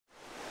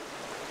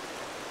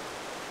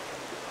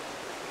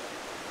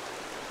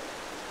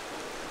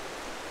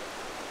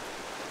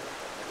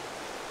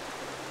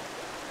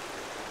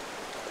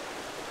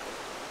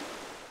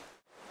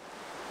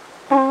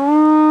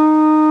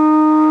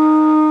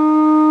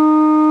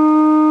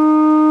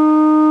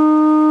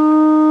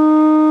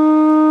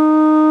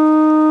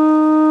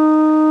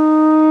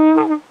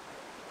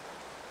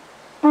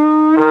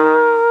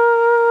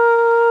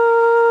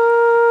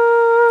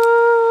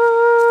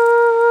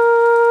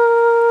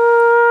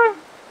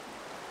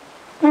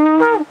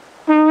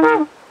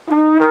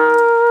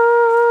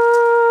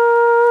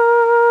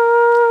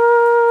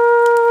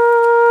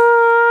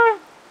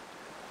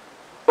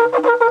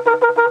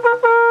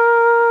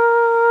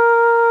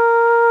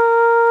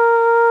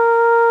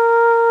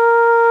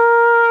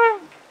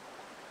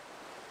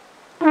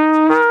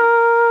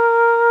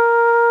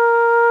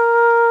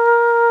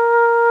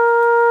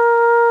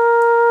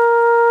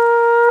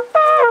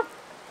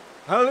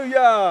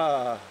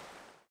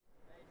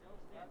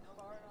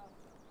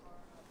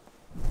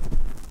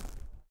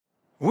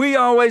We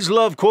always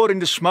love quoting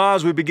the Shema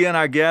as we begin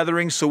our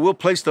gatherings, so we'll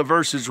place the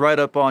verses right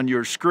up on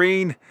your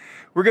screen.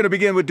 We're going to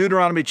begin with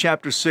Deuteronomy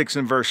chapter 6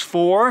 and verse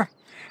 4.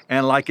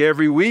 And like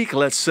every week,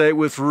 let's say it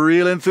with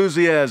real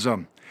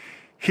enthusiasm.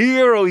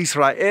 Hear, O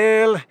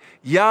Israel,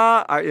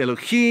 Yah our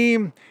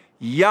Elohim,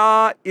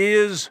 Yah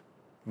is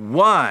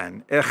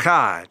one,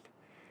 Echad.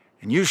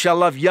 And you shall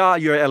love Yah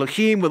your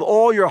Elohim with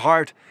all your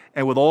heart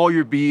and with all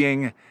your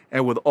being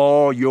and with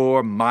all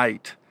your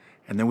might.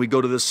 And then we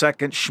go to the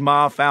second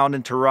Shema found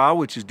in Torah,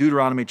 which is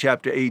Deuteronomy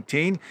chapter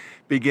 18,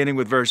 beginning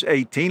with verse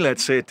 18.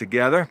 Let's say it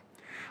together.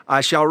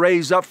 I shall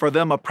raise up for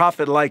them a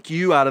prophet like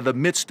you out of the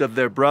midst of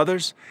their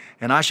brothers,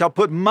 and I shall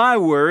put my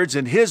words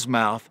in his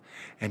mouth,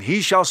 and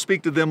he shall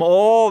speak to them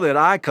all that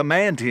I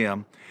command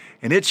him.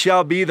 And it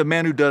shall be the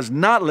man who does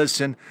not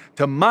listen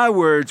to my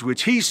words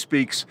which he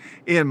speaks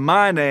in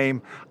my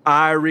name,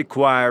 I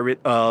require it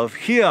of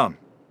him.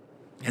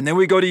 And then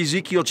we go to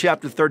Ezekiel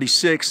chapter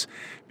 36,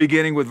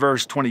 beginning with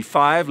verse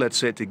 25. Let's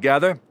say it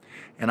together.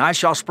 And I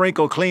shall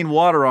sprinkle clean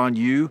water on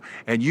you,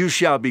 and you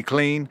shall be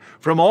clean.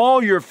 From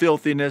all your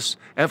filthiness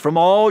and from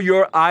all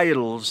your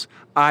idols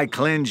I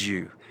cleanse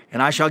you.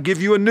 And I shall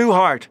give you a new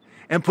heart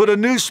and put a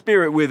new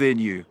spirit within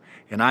you.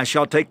 And I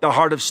shall take the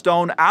heart of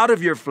stone out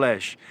of your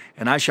flesh,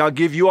 and I shall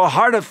give you a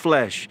heart of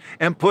flesh,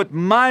 and put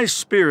my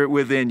spirit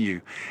within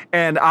you.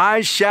 And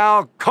I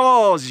shall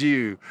cause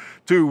you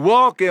to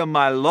walk in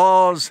my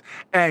laws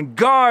and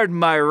guard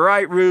my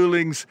right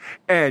rulings,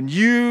 and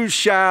you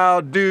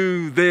shall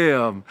do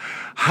them.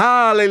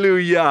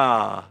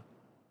 Hallelujah.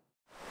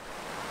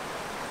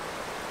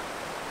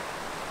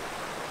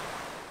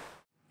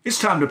 It's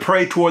time to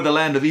pray toward the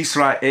land of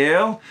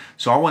Israel.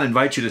 So I want to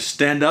invite you to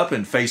stand up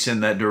and face in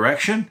that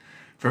direction.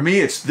 For me,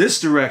 it's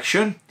this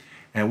direction,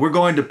 and we're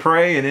going to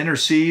pray and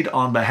intercede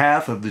on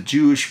behalf of the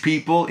Jewish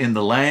people in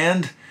the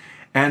land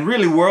and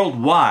really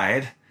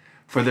worldwide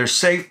for their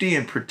safety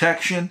and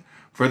protection,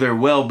 for their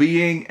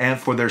well-being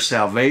and for their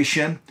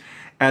salvation,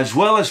 as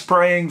well as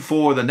praying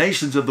for the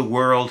nations of the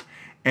world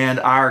and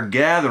our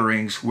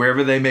gatherings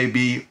wherever they may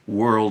be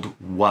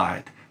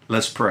worldwide.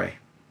 Let's pray.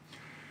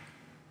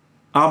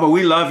 Abba,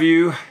 we love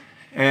you,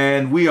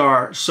 and we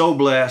are so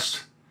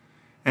blessed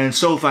and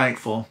so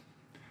thankful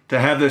to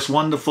have this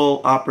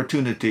wonderful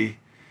opportunity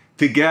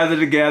to gather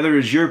together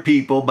as your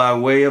people by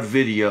way of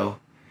video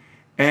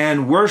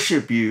and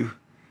worship you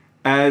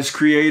as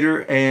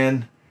Creator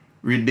and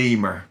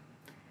Redeemer.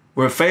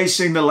 We're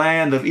facing the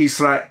land of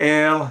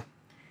Israel.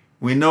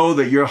 We know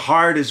that your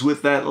heart is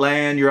with that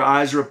land. Your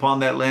eyes are upon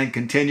that land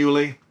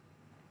continually.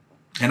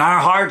 And our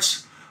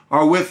hearts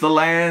are with the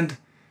land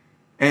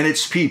and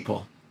its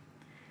people.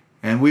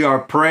 And we are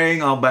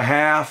praying on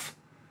behalf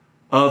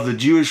of the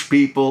Jewish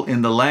people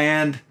in the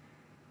land.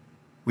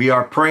 We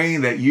are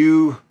praying that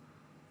you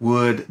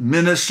would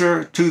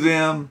minister to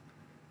them,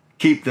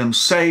 keep them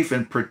safe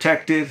and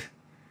protected.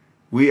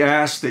 We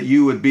ask that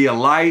you would be a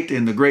light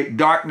in the great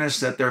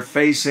darkness that they're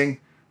facing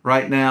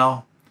right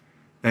now,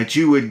 that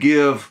you would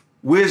give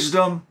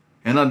wisdom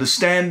and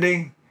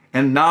understanding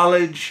and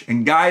knowledge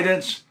and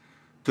guidance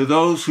to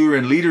those who are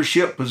in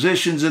leadership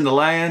positions in the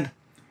land,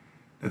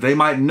 that they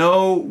might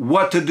know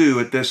what to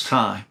do at this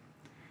time.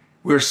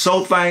 We're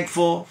so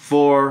thankful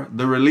for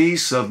the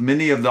release of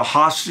many of the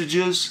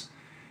hostages,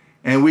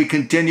 and we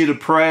continue to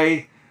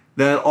pray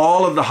that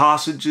all of the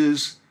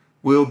hostages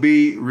will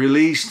be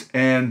released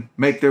and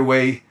make their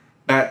way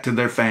back to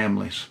their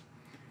families.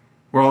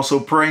 We're also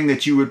praying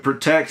that you would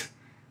protect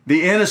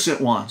the innocent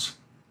ones.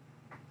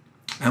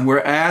 And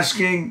we're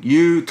asking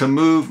you to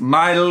move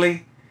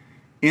mightily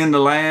in the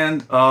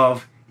land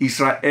of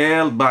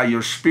Israel by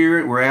your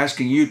Spirit. We're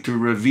asking you to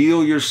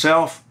reveal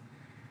yourself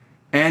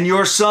and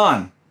your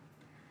Son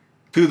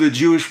to the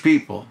Jewish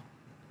people,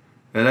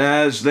 that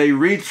as they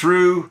read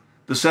through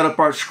the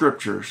set-apart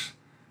scriptures,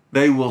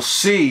 they will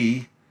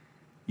see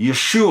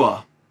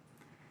Yeshua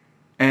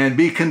and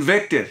be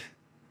convicted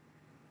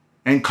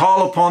and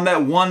call upon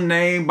that one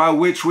name by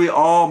which we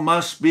all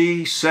must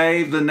be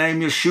saved, the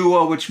name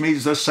Yeshua, which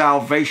means the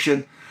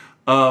salvation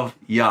of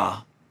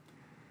Yah.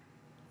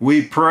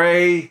 We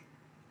pray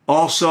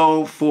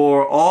also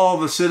for all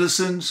the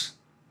citizens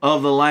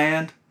of the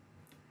land,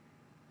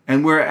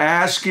 and we're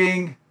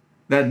asking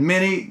that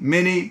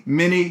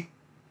many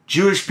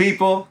Jewish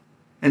people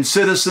and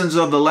citizens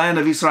of the land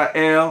of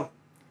Israel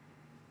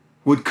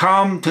would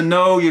come to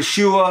know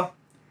Yeshua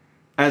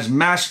as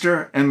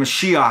Master and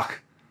Mashiach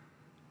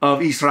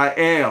of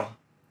Israel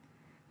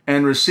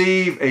and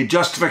receive a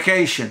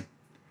justification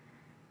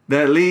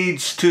that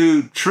leads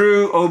to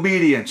true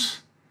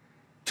obedience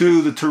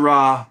to the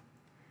Torah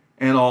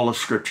and all of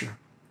Scripture.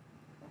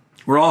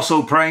 We're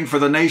also praying for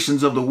the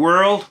nations of the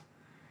world,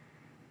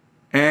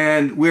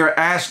 and we're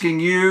asking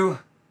you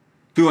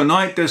to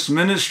anoint this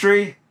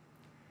ministry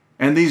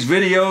and these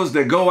videos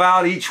that go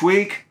out each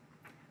week.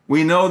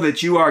 We know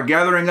that you are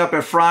gathering up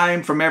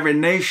Ephraim from every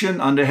nation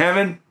under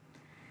heaven,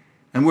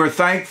 and we're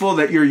thankful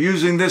that you're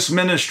using this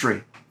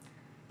ministry.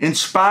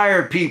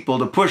 Inspire people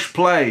to push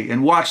play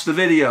and watch the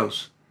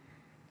videos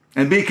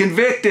and be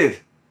convicted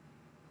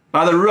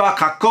by the Ruach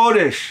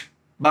HaKodesh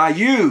by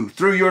you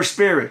through your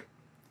Spirit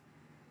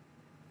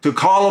to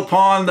call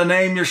upon the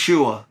name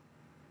Yeshua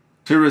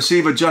to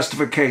receive a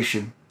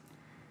justification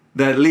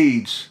that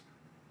leads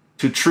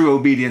to true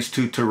obedience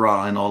to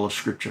Torah and all of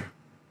Scripture.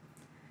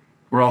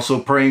 We're also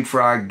praying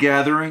for our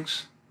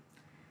gatherings,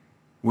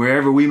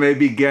 wherever we may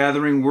be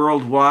gathering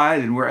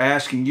worldwide, and we're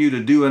asking you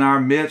to do in our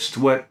midst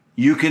what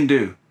you can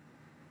do,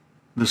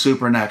 the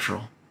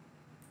supernatural.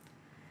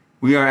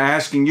 We are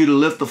asking you to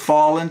lift the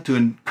fallen, to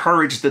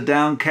encourage the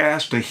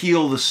downcast, to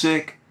heal the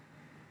sick.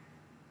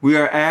 We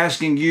are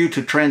asking you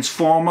to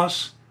transform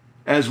us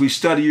as we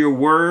study your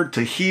word,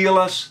 to heal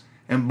us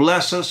and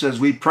bless us as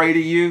we pray to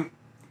you.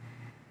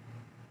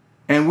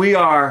 And we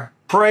are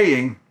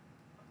praying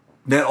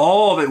that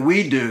all that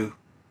we do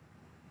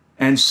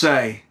and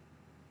say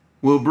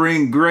will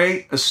bring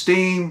great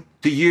esteem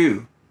to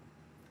you.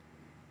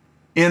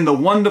 In the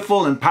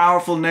wonderful and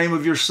powerful name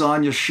of your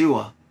Son,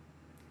 Yeshua,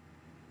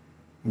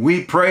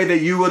 we pray that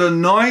you would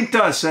anoint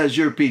us as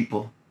your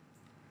people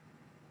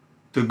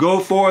to go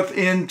forth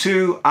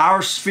into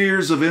our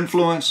spheres of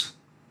influence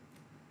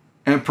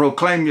and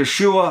proclaim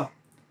Yeshua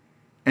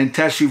and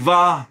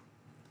Teshuvah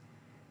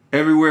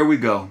everywhere we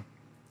go.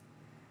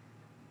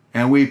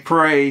 And we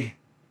pray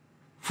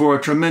for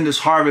a tremendous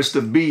harvest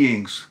of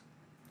beings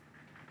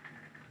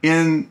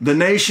in the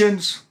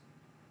nations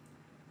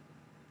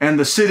and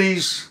the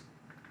cities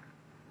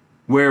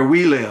where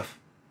we live.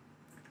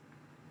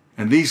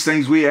 And these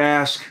things we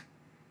ask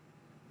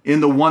in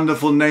the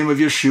wonderful name of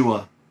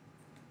Yeshua,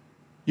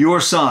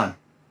 your Son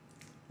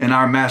and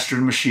our Master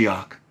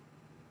Mashiach.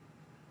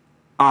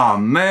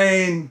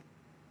 Amen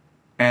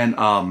and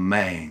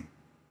amen.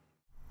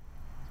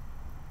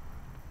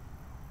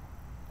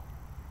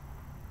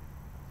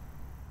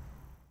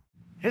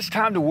 It's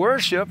time to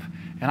worship,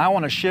 and I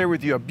want to share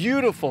with you a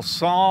beautiful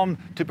psalm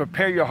to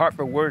prepare your heart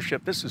for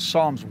worship. This is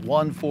Psalms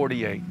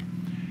 148.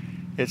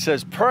 It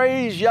says,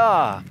 praise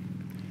Yah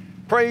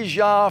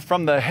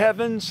from the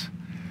heavens,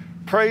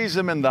 praise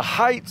Him in the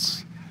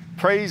heights,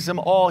 praise Him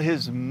all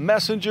His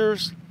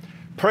messengers,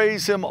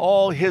 praise Him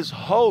all His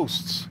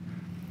hosts,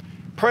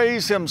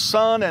 praise Him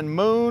sun and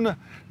moon,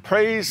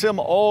 praise Him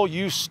all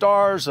you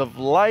stars of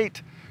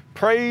light,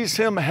 praise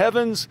Him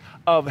heavens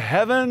of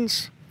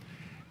heavens,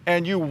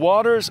 and you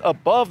waters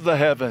above the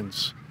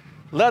heavens.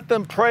 Let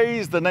them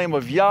praise the name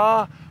of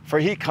Yah, for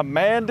He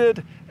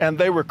commanded and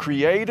they were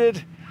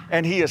created,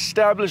 and He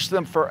established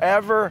them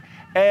forever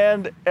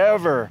and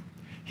ever.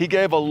 He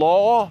gave a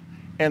law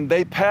and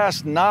they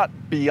passed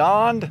not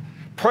beyond.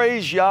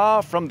 Praise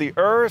Yah from the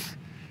earth,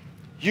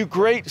 you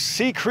great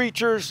sea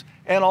creatures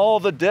and all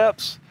the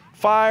depths,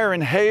 fire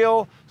and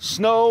hail,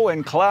 snow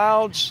and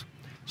clouds,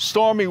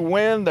 stormy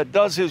wind that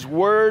does His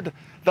word,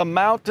 the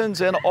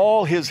mountains and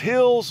all His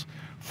hills,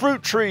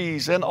 fruit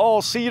trees and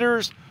all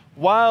cedars,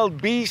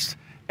 wild beasts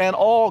and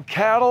all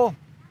cattle,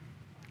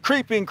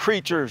 creeping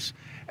creatures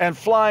and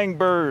flying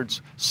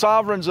birds,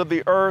 sovereigns of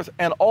the earth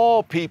and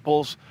all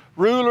peoples,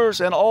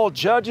 rulers and all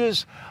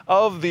judges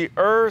of the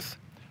earth,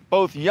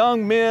 both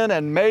young men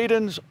and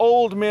maidens,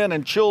 old men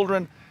and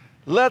children.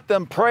 Let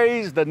them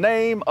praise the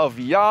name of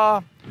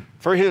Yah,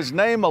 for His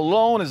name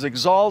alone is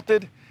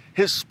exalted.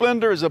 His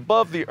splendor is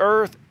above the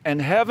earth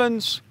and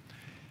heavens.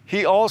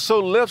 He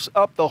also lifts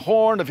up the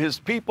horn of His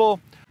people,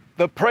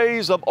 the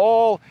praise of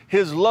all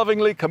His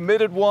lovingly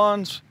committed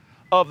ones,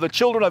 of the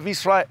children of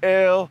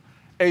Israel,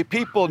 a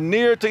people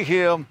near to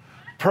Him.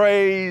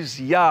 Praise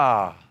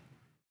Yah.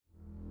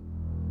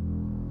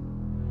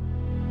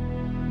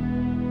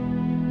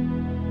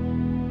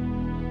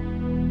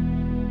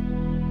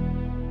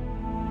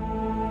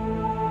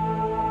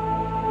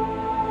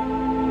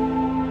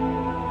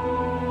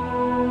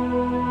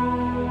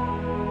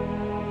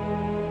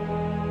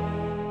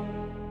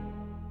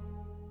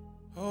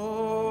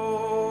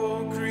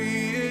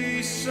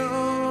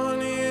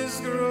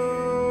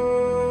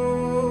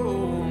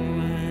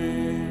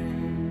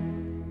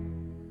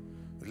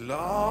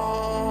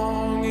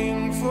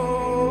 Longing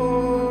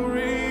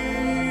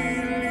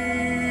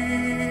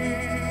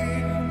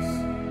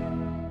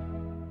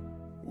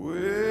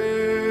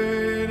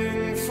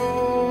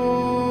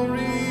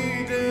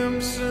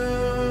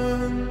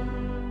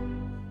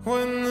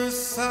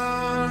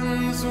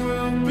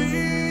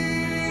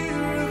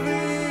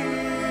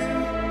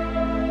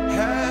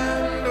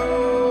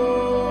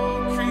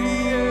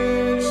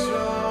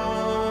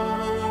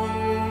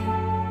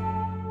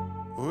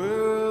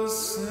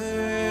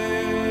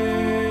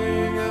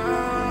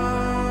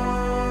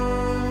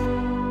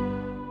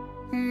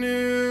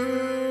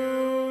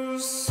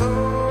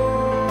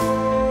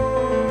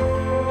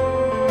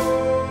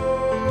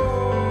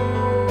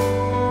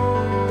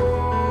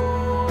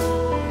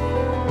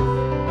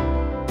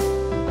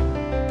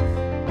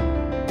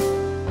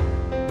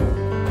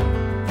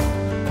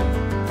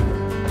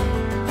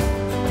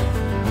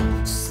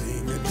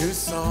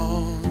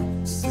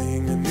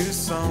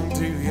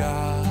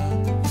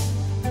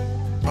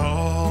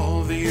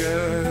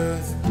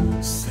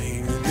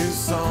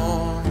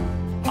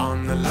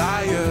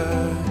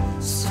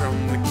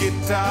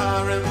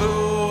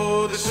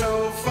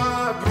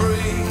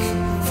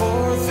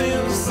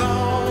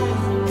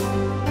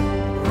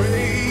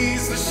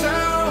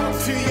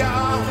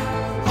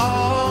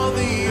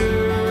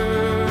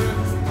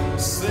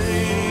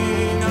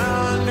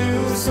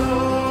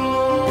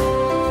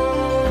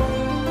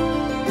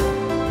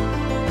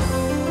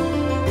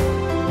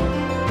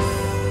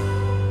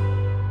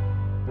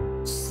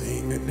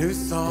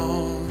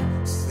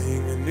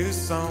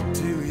song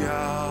to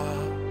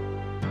Yah.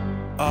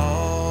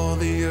 All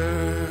the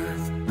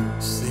earth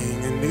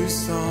sing a new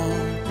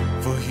song,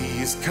 for he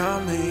is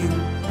coming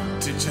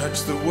to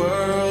judge the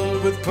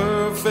world with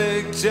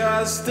perfect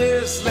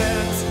justice.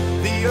 Let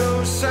the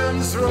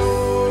oceans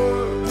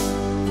roar,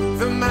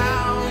 the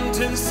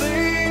mountains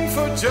sing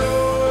for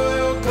joy.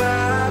 Oh,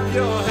 clap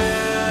your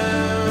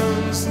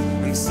hands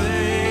and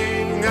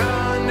sing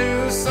a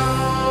new song.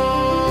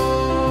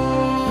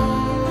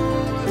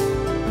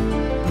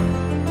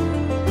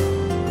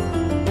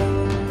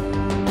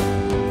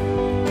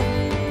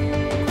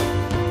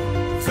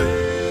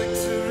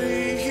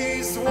 Victory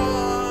he's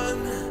won,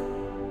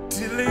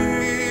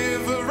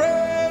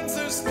 deliverance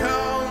has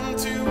come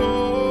to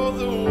all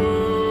the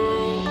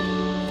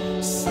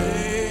world.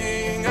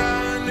 Sing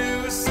a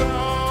new song.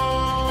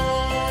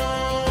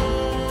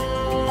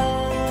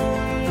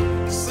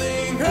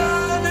 Sing a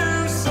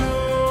new song.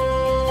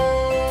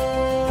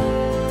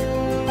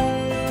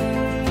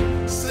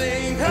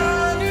 Sing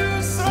a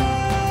new song.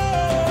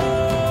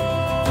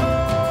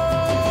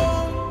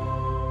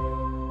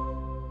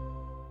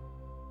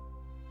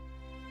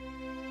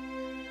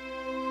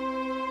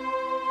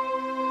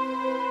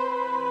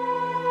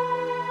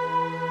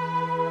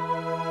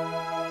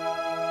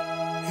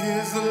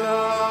 His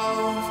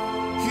love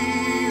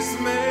he's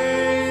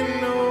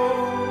made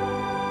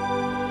known,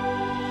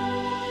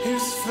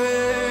 his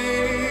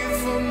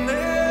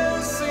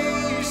faithfulness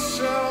he's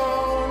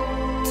shown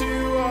to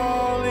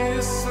all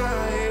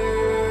Israel.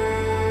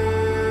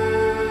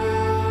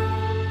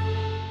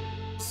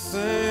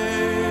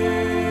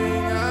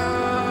 Sing a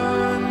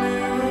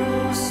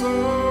new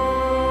song.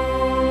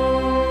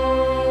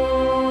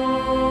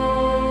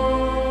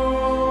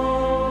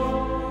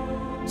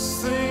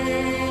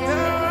 Sing a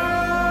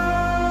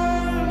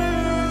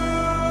new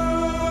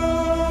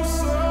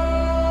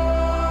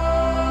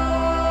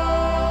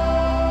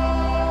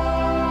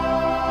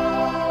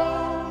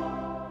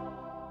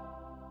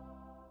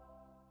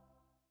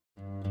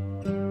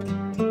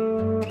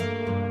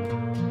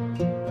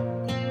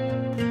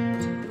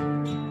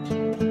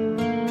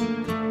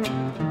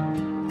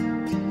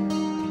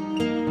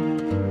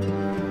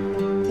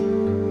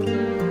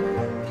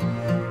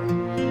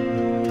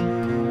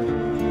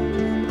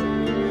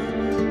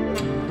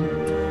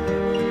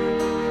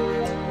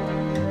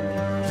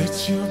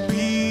Let your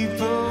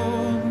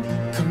people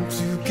come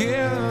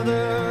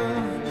together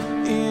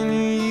in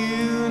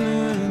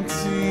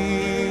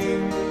unity.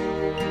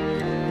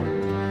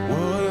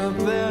 What a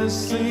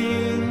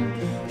blessing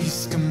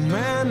he's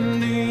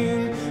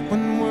commanding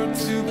when we're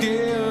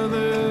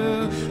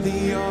together,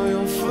 the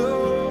oil flowing.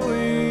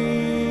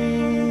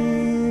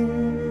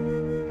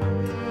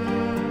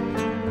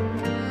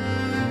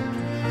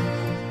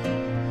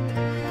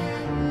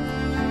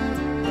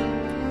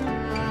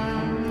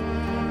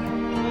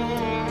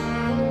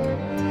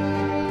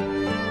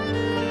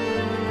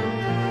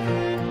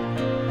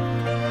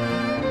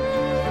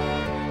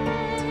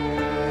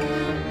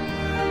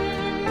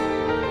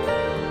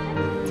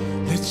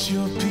 Let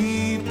your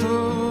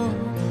people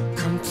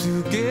come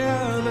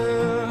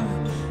together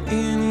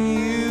in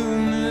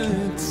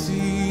unity.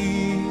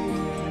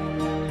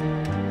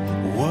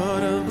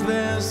 What a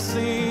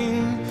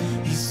blessing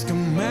he's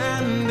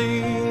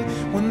commanding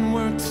when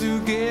we're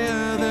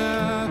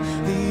together,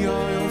 the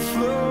oil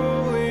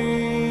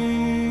flowing,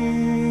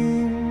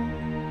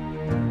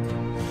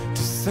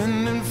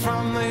 descending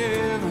from the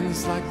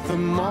heavens like the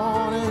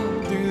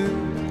morning dew,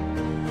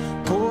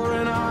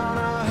 pouring on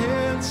our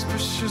heads,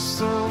 precious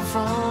soul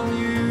from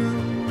you,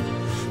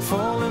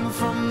 falling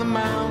from the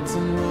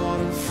mountain,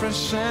 water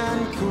fresh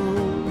and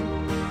cool,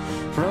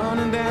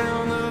 running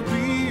down the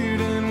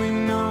beard, and we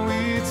know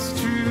it's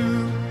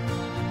true.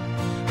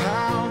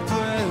 How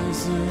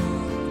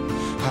pleasant,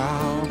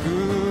 how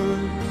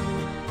good,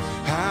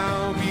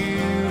 how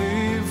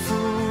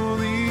beautiful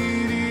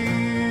it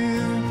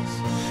is.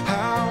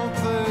 How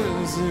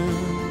pleasant,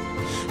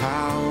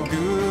 how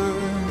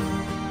good,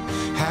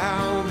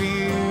 how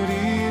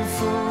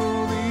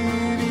beautiful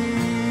it is.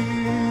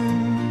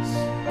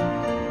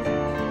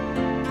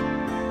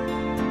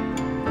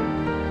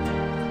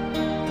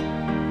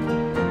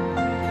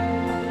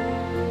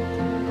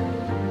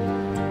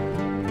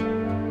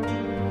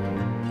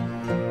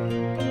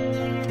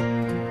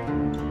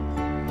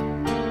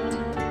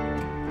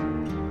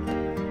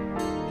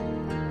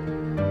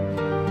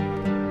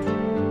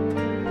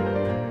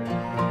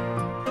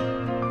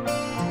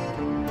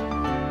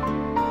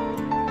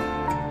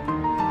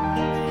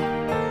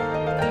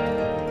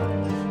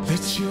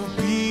 Let your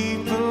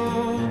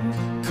people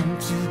come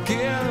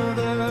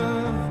together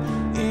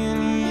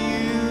in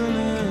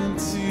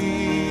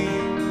unity.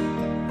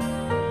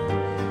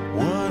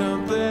 What a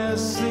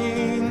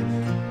blessing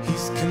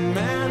he's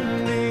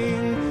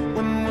commanding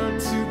when we're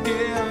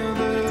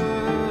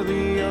together,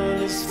 the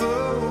oil is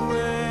flowing,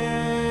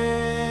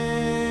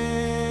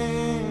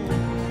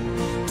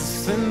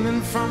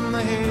 descending from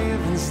the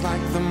heavens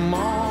like the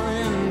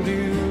morning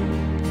dew,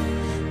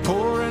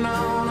 pouring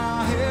on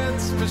our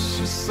heads,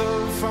 precious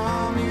soul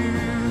from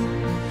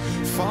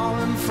you,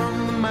 falling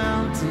from the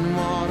mountain,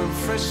 water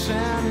fresh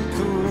and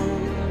cool,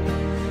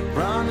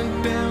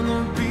 running down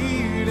the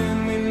beat,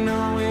 and we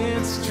know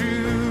it's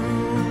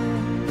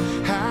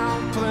true.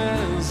 How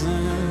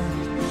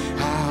pleasant,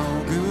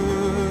 how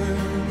good,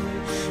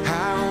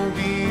 how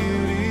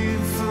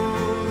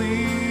beautiful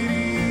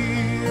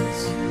it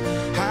is.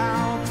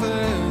 How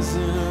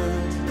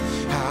pleasant,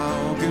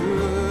 how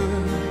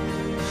good,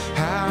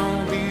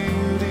 how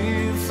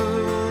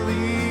beautiful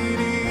it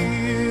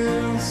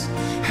is.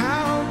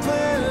 How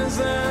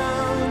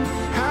pleasant,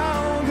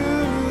 how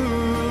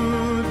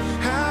good,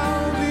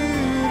 how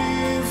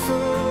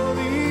beautiful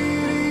it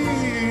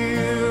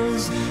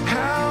is.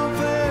 How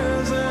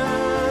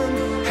pleasant,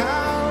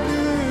 how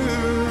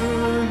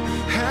good,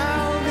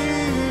 how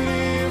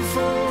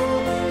beautiful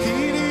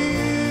it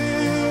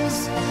is.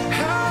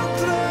 How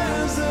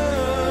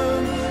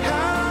pleasant,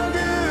 how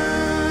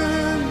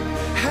good,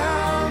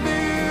 how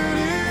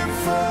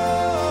beautiful.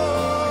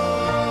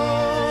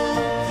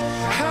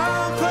 How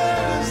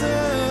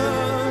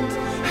pleasant,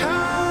 how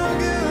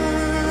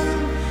good,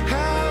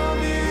 how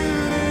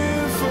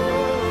beautiful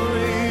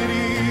it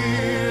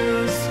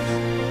is.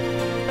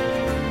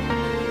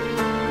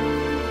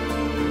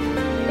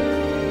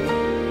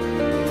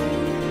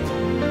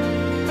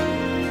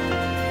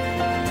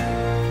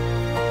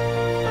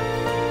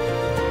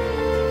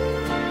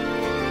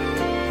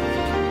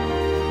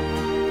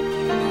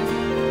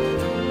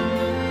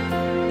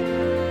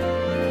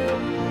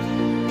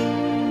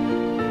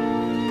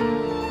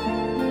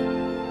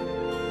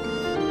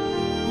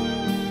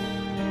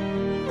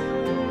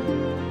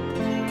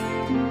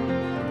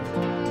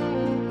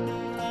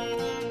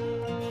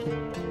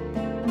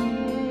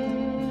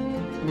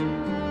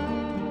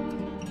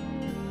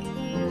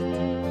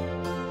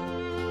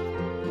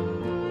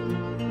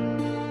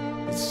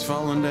 It's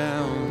falling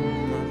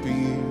down my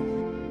beard,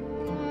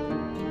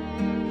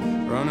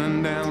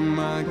 running down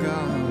my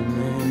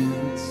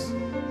garments.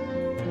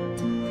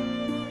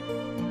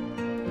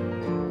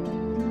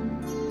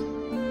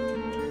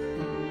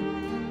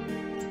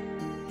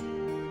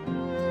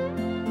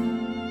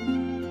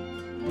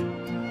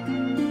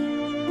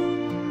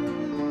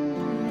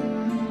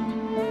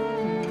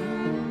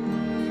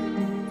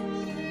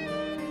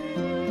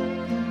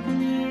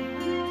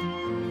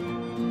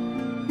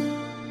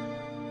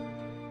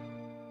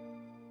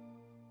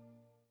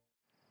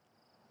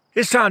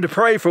 It's time to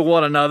pray for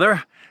one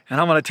another,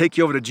 and I'm going to take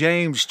you over to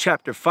James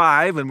chapter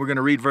 5, and we're going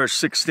to read verse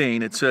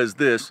 16. It says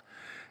this: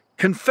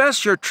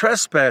 confess your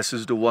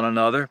trespasses to one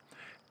another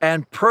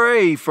and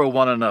pray for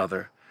one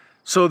another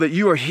so that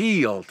you are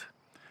healed.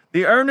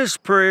 The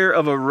earnest prayer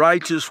of a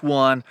righteous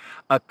one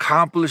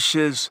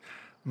accomplishes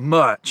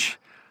much.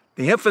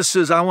 The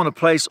emphasis I want to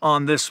place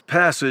on this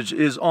passage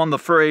is on the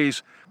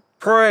phrase,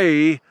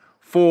 pray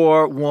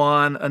for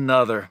one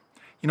another.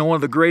 You know, one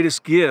of the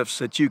greatest gifts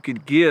that you can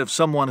give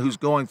someone who's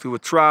going through a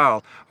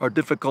trial or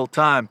difficult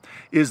time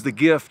is the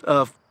gift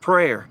of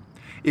prayer.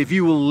 If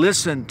you will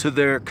listen to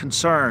their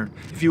concern,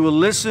 if you will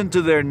listen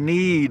to their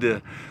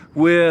need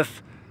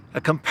with a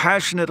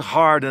compassionate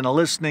heart and a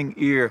listening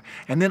ear,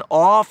 and then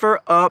offer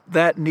up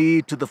that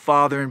need to the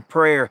Father in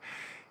prayer,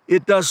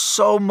 it does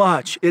so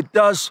much. It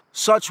does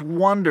such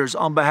wonders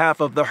on behalf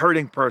of the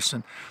hurting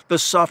person, the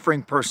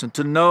suffering person,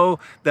 to know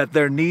that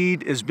their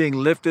need is being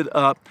lifted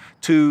up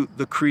to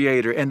the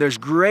Creator. And there's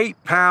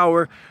great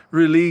power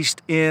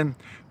released in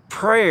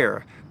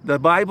prayer. The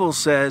Bible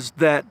says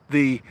that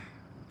the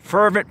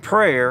fervent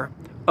prayer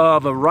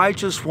of a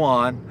righteous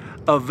one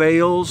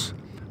avails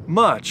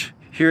much.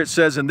 Here it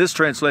says in this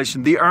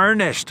translation, the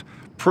earnest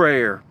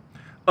prayer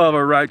of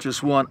a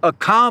righteous one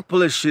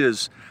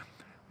accomplishes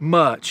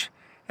much.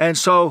 And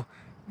so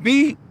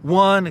be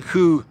one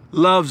who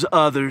loves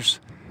others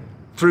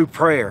through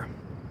prayer.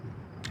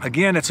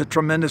 Again, it's a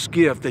tremendous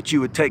gift that you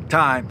would take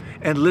time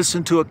and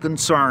listen to a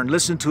concern,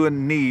 listen to a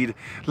need,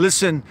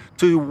 listen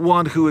to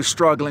one who is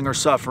struggling or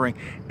suffering,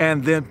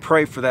 and then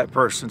pray for that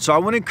person. So I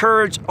want to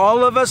encourage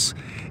all of us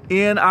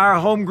in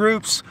our home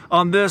groups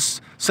on this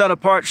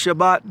set-apart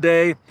Shabbat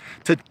day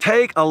to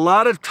take a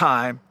lot of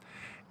time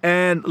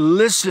and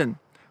listen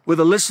with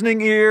a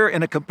listening ear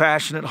and a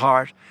compassionate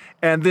heart,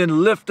 and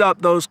then lift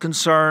up those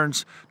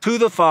concerns to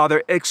the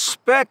Father,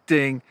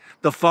 expecting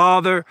the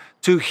Father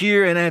to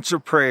hear and answer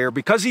prayer,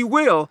 because He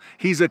will.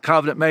 He's a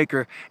covenant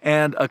maker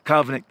and a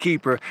covenant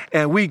keeper,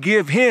 and we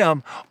give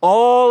Him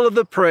all of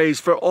the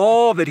praise for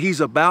all that He's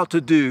about to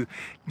do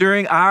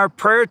during our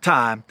prayer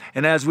time.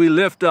 And as we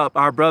lift up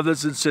our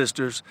brothers and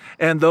sisters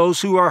and those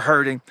who are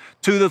hurting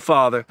to the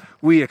Father,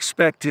 we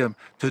expect Him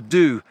to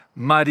do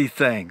mighty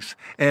things,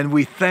 and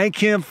we thank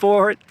Him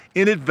for it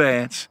in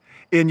advance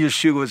in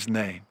Yeshua's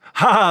name.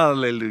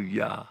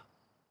 Hallelujah.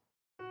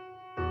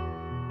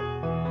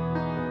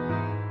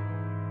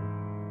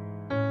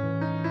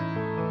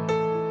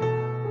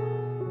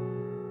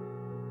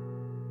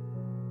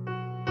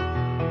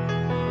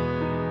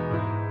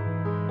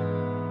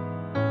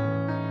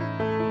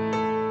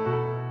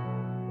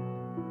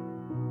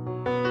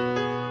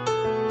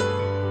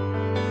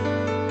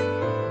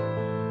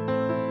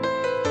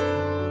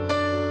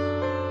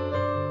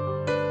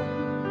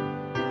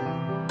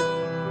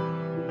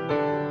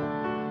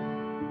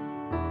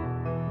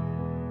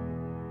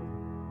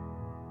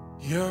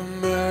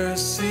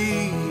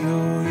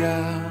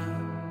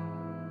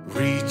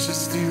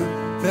 reaches to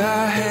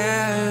the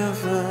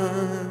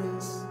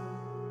heavens.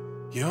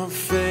 Your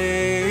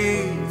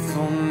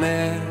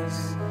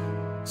faithfulness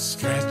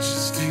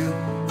stretches to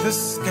the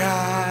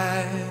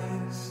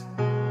skies.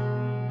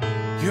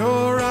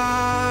 Your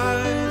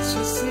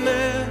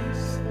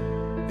righteousness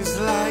is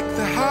like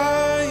the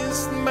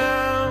highest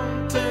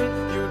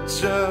mountain. Your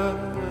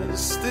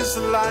justice is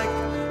like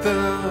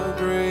the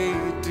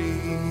great deep.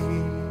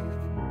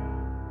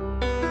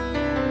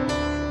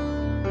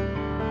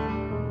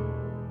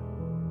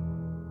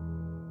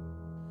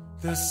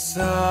 The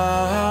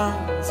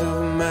sons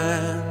of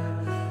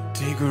man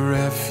take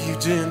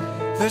refuge in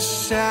the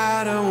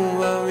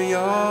shadow of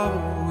your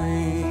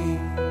wings.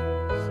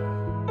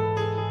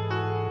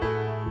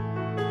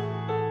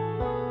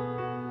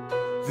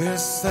 They're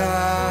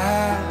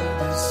satisfied,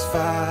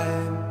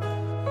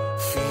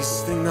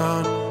 feasting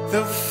on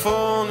the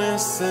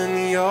fullness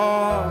in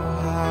your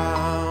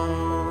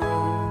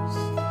house.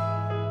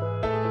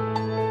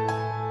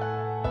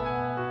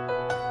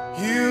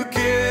 You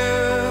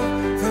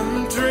give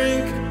them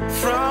drink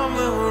from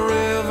the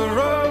river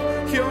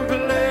of your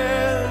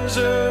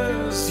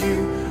pleasures. You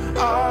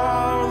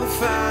are the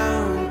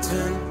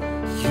fountain.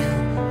 You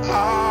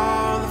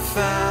are the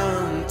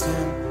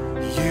fountain.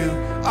 You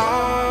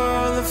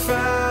are the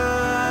fountain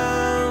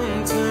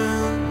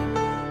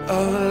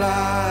of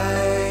life.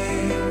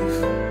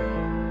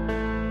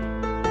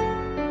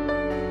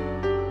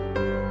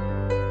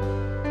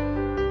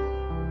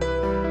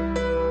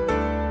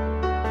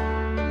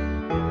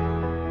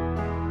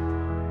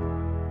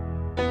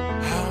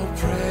 How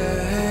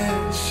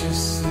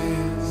precious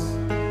is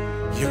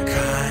your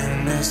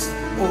kindness,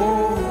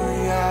 oh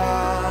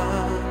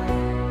yeah.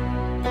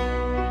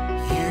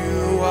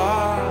 You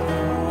are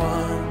the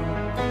one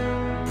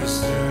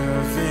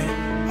preserving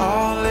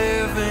all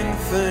living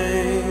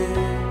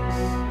things.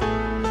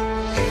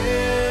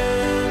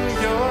 In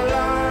your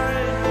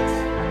light,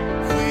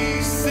 we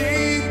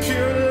see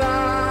pure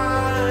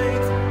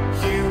light.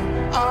 You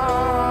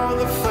are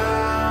the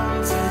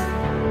fountain.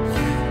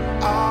 You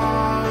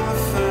are the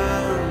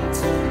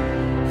fountain.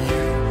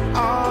 You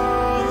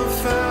are the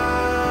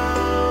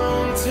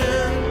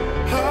fountain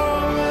of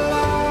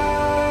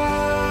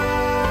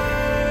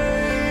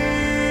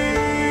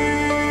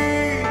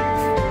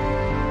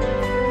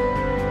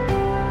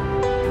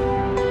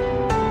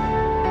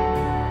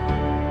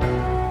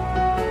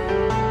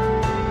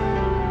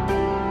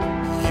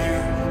You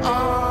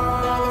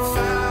are the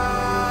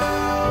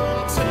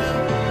fountain.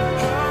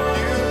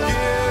 You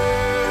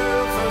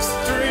give us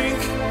drink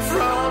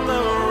from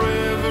the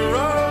river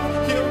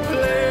of your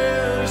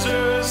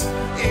pleasures.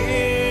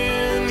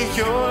 In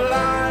your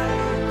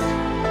light,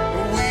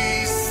 we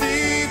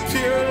see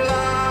pure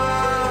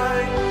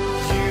light.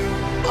 You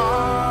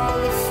are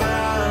the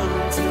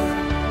fountain.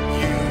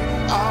 You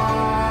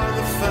are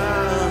the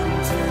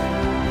fountain.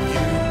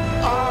 You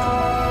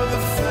are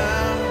the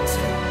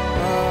fountain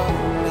of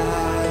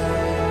life.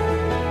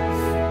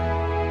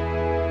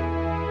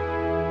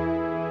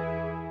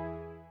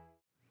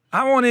 I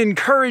want to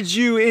encourage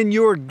you in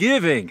your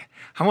giving.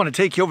 I want to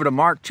take you over to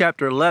Mark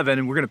chapter 11,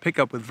 and we're going to pick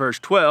up with verse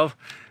 12.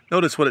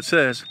 Notice what it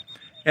says.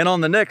 And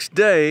on the next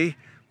day,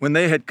 when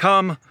they had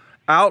come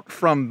out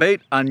from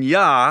Beit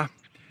Anyah,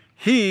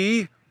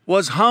 he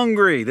was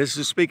hungry. This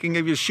is speaking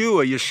of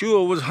Yeshua.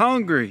 Yeshua was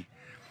hungry.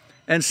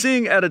 And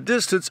seeing at a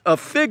distance a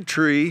fig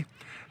tree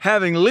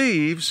having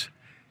leaves,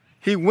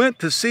 he went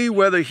to see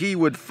whether he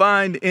would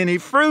find any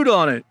fruit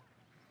on it.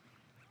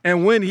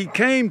 And when he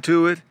came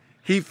to it,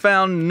 he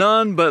found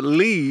none but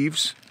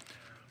leaves,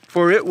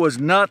 for it was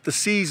not the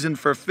season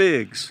for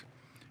figs.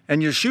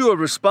 And Yeshua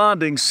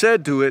responding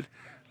said to it,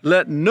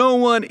 let no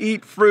one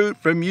eat fruit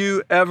from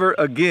you ever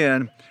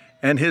again.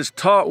 And his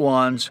taught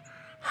ones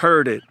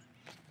heard it.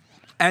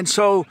 And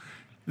so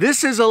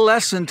this is a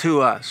lesson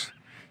to us.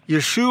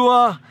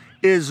 Yeshua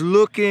is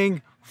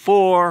looking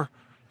for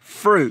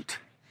fruit.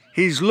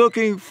 He's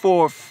looking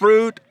for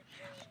fruit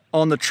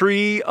on the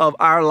tree of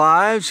our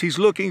lives. He's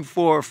looking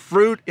for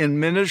fruit in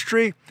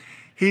ministry.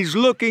 He's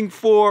looking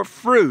for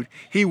fruit.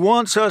 He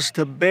wants us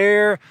to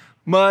bear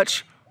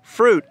much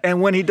fruit.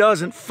 And when he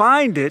doesn't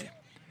find it,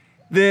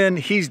 then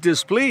he's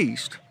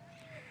displeased.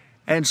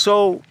 And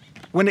so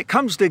when it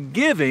comes to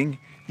giving,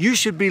 you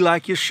should be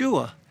like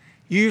Yeshua.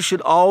 You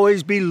should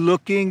always be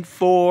looking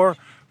for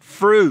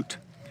fruit.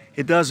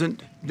 It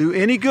doesn't do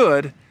any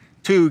good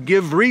to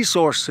give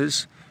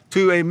resources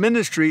to a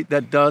ministry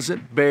that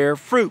doesn't bear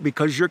fruit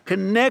because you're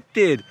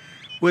connected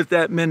with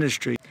that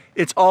ministry.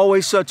 It's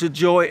always such a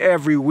joy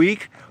every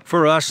week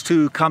for us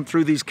to come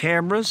through these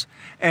cameras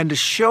and to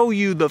show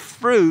you the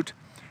fruit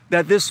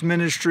that this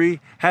ministry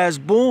has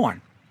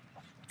borne.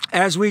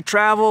 As we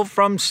travel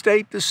from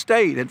state to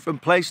state and from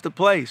place to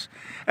place,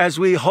 as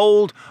we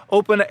hold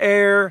open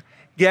air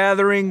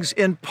gatherings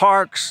in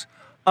parks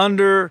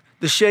under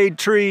the shade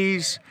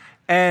trees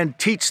and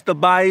teach the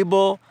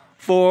Bible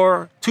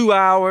for 2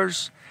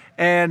 hours,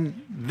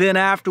 and then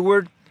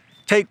afterward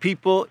take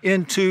people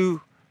into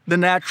the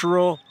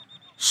natural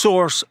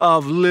source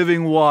of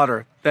living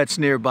water that's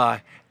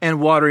nearby and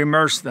water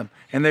immersed them.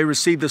 And they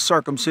received the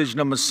circumcision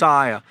of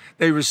Messiah.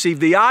 They received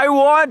the I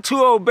want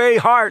to obey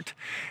heart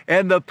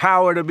and the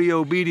power to be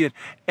obedient.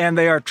 And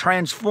they are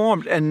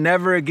transformed, and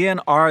never again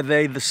are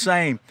they the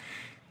same.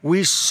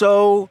 We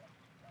so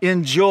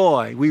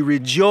enjoy, we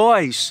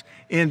rejoice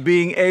in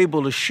being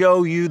able to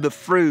show you the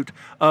fruit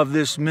of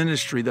this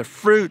ministry, the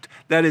fruit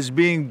that is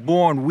being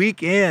born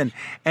week in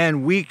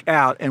and week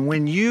out. And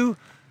when you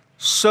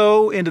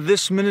sow into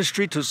this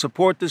ministry to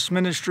support this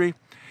ministry,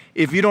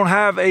 if you don't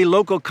have a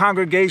local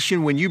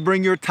congregation, when you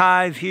bring your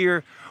tithe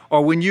here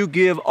or when you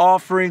give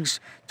offerings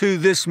to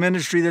this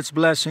ministry that's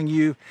blessing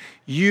you,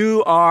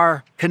 you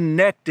are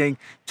connecting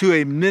to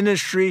a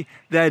ministry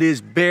that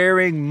is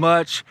bearing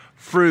much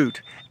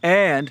fruit,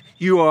 and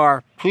you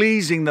are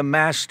pleasing the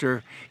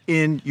Master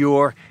in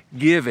your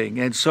giving.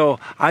 And so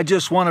I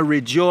just want to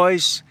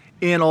rejoice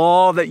in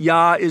all that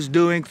Yah is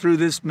doing through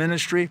this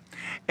ministry.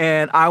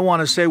 And I want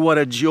to say what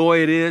a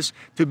joy it is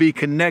to be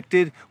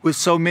connected with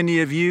so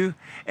many of you.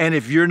 And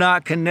if you're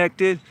not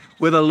connected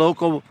with a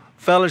local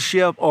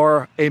fellowship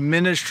or a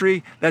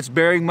ministry that's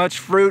bearing much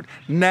fruit,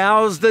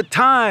 now's the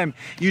time.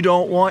 You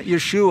don't want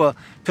Yeshua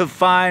to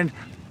find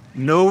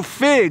no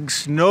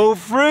figs, no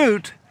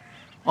fruit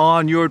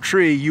on your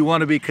tree. You want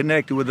to be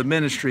connected with a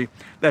ministry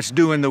that's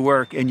doing the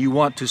work, and you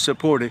want to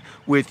support it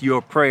with your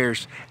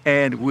prayers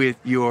and with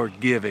your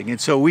giving. And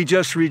so we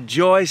just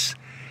rejoice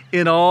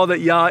in all that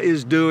Yah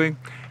is doing,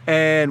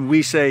 and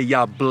we say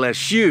Yah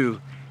bless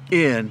you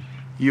in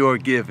your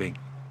giving.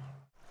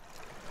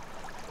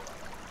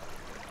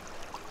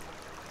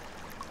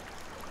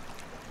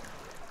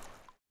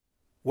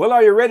 Well,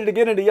 are you ready to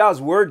get into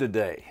Yah's Word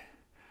today?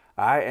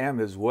 I am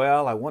as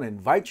well. I want to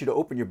invite you to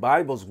open your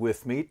Bibles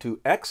with me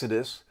to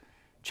Exodus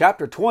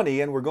chapter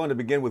 20, and we're going to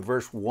begin with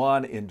verse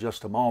 1 in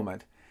just a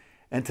moment.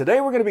 And today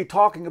we're going to be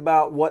talking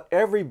about what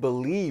every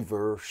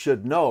believer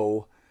should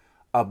know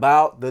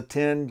about the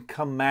 10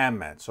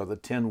 Commandments, or the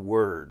 10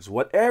 words.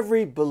 What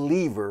every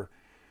believer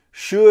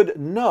should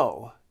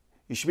know.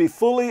 You should be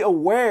fully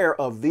aware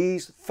of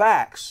these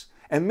facts.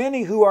 And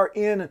many who are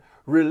in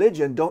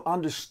religion don't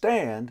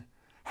understand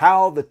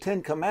how the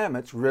 10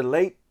 Commandments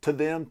relate to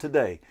them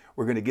today.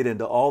 We're going to get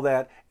into all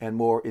that and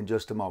more in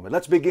just a moment.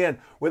 Let's begin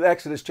with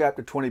Exodus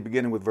chapter 20,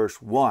 beginning with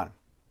verse 1.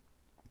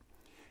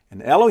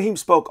 And Elohim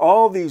spoke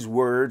all these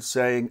words,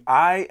 saying,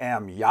 I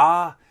am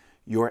Yah,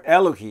 your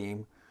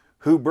Elohim,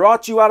 who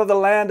brought you out of the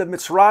land of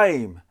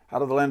Mitzrayim,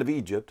 out of the land of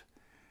Egypt,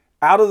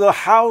 out of the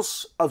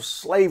house of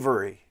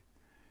slavery.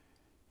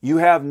 You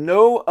have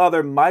no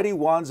other mighty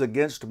ones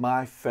against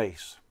my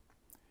face.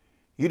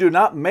 You do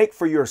not make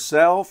for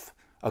yourself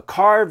a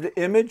carved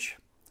image,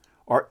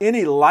 or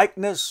any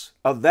likeness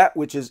of that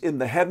which is in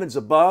the heavens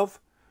above,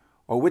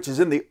 or which is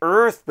in the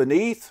earth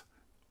beneath,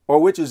 or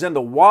which is in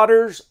the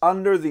waters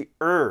under the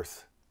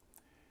earth.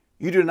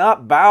 You do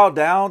not bow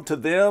down to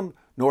them,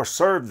 nor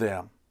serve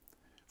them.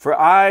 For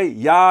I,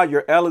 Yah,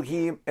 your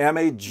Elohim, am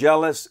a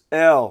jealous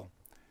El,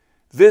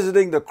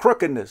 visiting the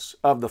crookedness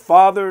of the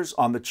fathers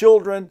on the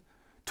children,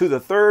 to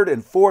the third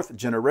and fourth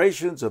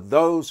generations of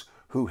those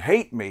who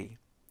hate me,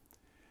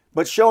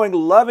 but showing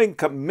loving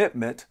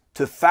commitment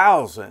to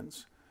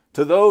thousands,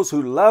 to those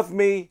who love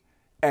me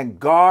and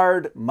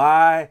guard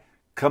my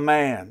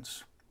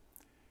commands.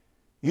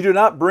 You do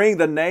not bring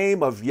the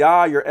name of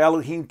Yah, your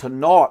Elohim, to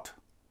naught,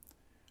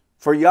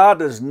 for Yah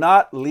does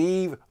not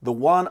leave the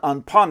one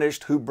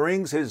unpunished who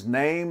brings his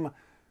name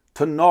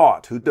to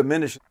naught, who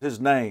diminishes his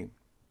name.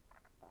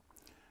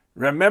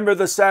 Remember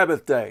the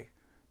Sabbath day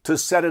to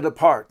set it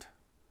apart.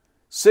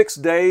 6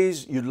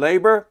 days you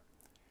labor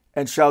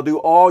and shall do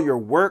all your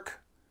work,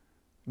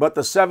 but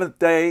the seventh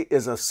day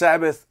is a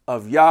Sabbath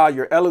of Yah,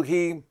 your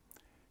Elohim.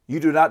 You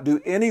do not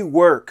do any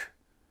work,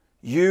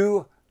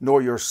 you,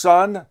 nor your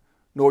son,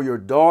 nor your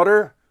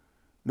daughter,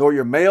 nor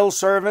your male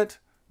servant,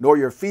 nor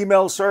your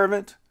female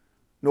servant,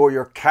 nor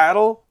your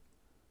cattle,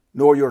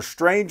 nor your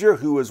stranger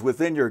who is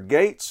within your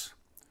gates.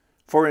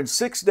 For in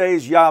 6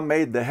 days Yah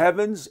made the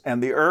heavens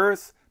and the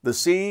earth, the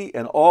sea,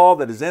 and all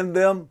that is in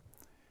them,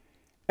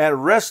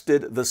 and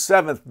rested the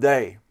seventh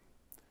day.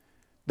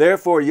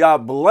 Therefore Yah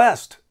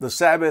blessed the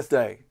Sabbath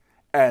day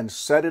and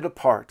set it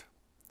apart.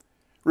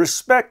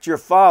 Respect your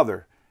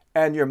father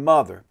and your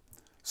mother,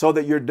 so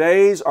that your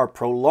days are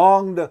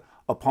prolonged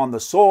upon the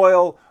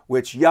soil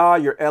which Yah,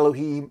 your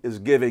Elohim, is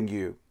giving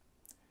you.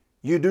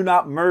 You do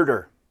not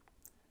murder.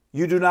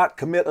 You do not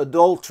commit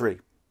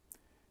adultery.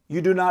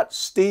 You do not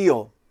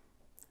steal.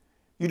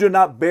 You do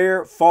not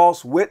bear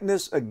false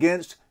witness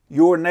against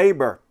your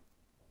neighbor.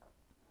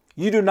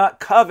 You do not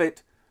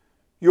covet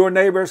your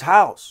neighbor's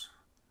house.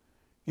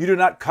 You do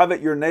not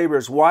covet your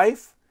neighbor's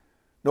wife,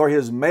 nor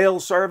his male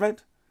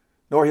servant,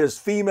 nor his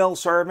female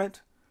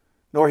servant,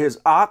 nor his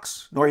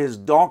ox, nor his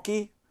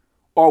donkey,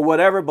 or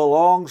whatever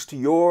belongs to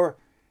your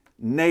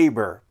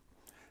neighbor.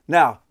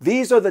 Now,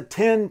 these are the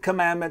 10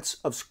 commandments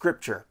of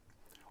Scripture,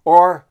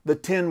 or the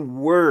 10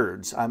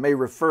 words. I may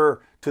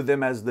refer to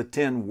them as the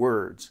 10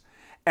 words.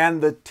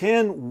 And the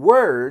 10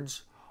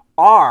 words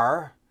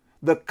are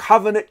the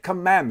covenant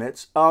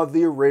commandments of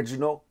the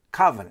original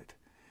covenant.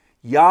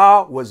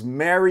 Yah was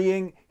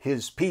marrying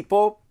his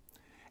people,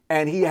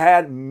 and he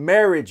had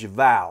marriage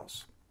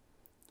vows.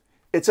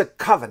 It's a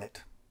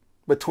covenant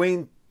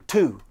between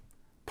two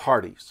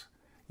parties,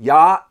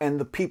 Yah and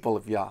the people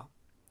of Yah.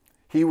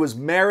 He was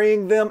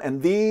marrying them,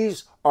 and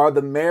these are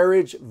the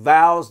marriage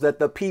vows that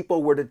the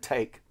people were to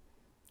take.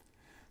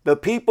 The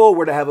people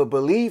were to have a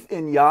belief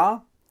in Yah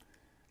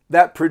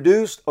that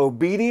produced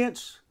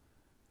obedience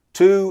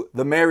to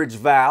the marriage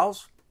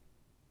vows,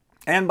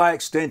 and by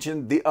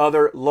extension, the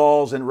other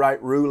laws and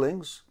right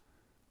rulings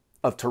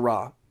of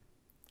Torah.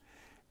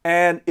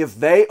 And if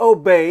they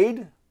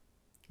obeyed,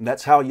 and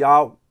that's how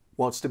Yah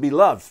wants to be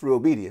loved, through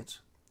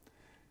obedience,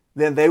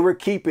 then they were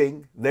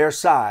keeping their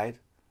side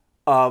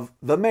of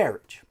the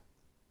marriage.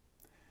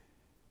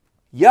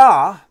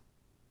 Yah,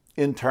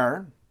 in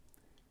turn,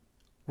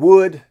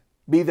 would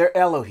be their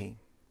Elohim.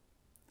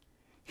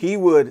 He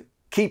would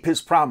keep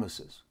his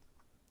promises.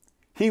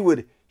 He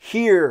would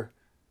hear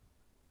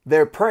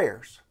their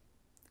prayers.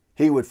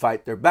 He would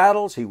fight their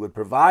battles. He would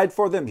provide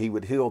for them. He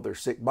would heal their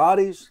sick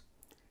bodies.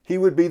 He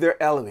would be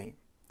their Elohim.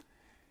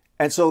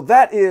 And so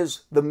that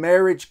is the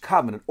marriage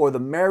covenant, or the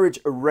marriage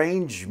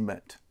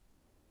arrangement.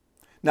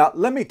 Now,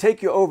 let me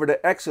take you over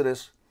to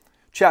Exodus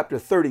chapter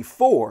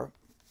 34,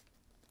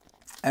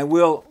 and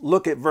we'll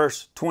look at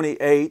verse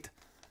 28,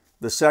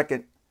 the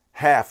second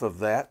half of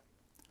that.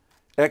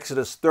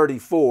 Exodus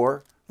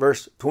 34,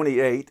 verse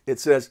 28, it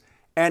says,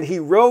 "And he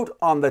wrote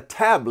on the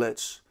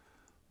tablets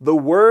the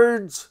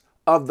words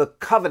of the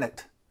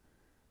covenant,"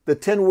 the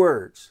 10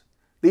 words.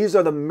 These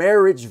are the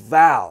marriage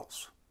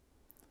vows.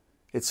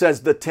 It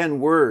says the 10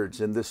 words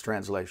in this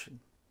translation.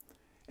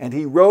 "And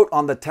he wrote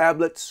on the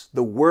tablets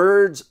the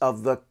words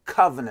of the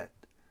covenant."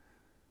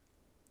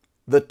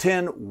 The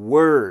 10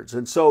 words.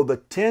 And so the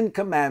 10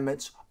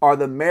 commandments are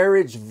the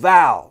marriage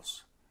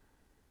vows.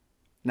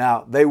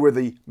 Now, they were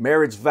the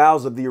marriage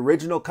vows of the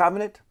original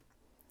covenant.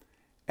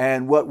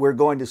 And what we're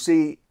going to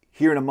see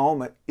here in a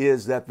moment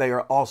is that they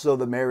are also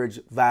the marriage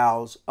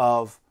vows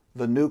of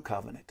the new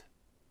covenant.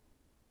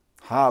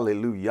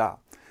 Hallelujah.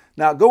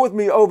 Now, go with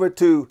me over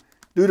to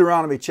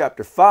Deuteronomy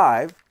chapter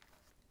 5.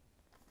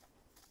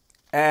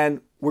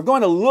 And we're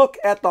going to look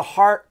at the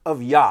heart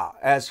of Yah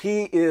as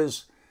he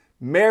is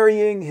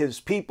marrying his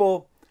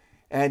people,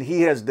 and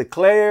he has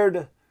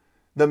declared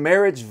the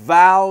marriage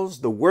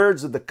vows, the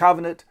words of the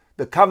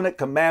covenant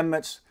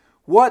commandments.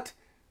 What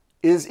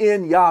is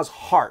in Yah's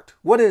heart?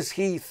 What is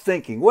he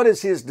thinking? What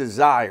is his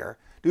desire?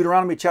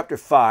 Deuteronomy chapter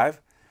 5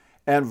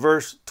 and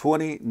verse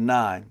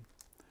 29.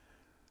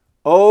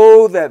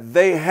 "Oh, that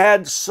they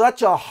had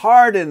such a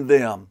heart in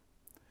them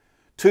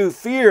to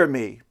fear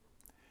me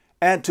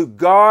and to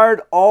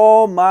guard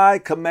all my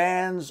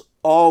commands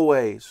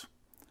always,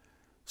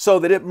 so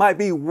that it might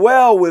be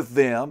well with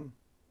them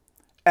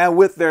and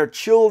with their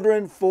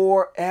children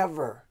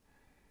forever."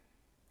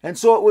 And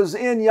so it was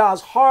in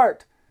Yah's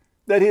heart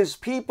that his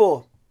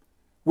people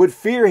would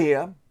fear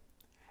him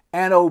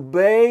and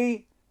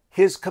obey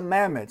his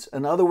commandments.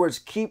 In other words,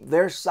 keep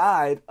their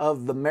side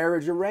of the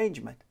marriage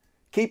arrangement,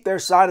 keep their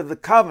side of the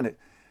covenant,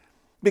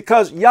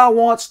 because Yah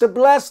wants to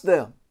bless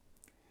them.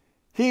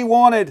 He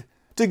wanted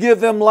to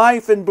give them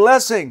life and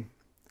blessing.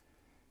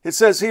 It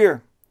says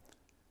here,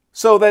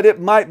 "so that it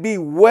might be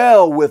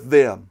well with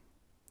them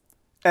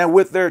and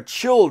with their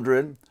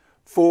children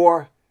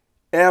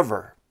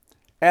forever."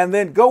 And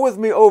then go with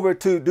me over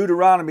to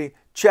Deuteronomy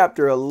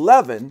chapter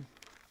 11,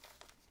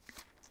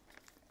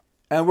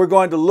 and we're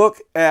going to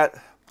look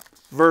at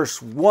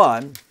verse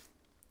 1.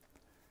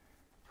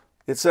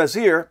 It says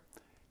here,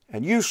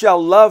 "And you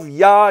shall love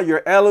Yah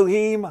your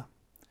Elohim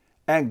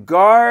and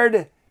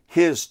guard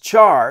his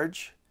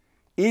charge,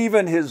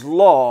 even his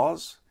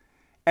laws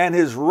and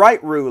his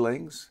right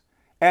rulings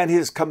and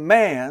his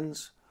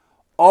commands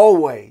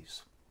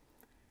always."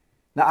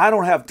 Now, I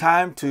don't have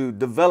time to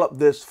develop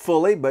this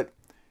fully, but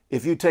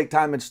if you take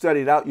time and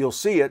study it out, you'll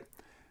see it,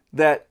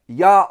 that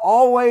Yah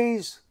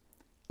always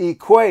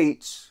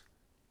equates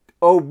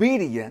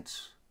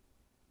obedience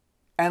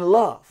and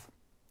love.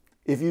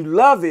 If you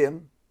love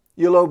him,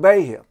 you'll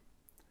obey him.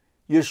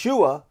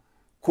 Yeshua,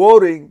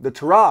 quoting the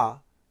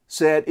Torah,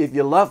 said, "If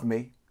you love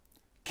me,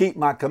 keep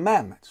my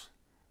commandments."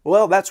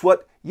 Well, that's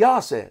what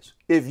Yah says.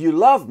 If you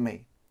love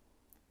me,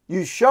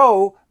 you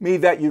show me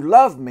that you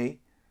love me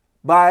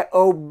by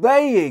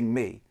obeying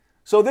me.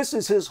 So this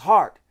is his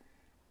heart.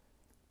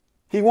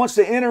 He wants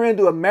to enter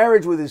into a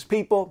marriage with his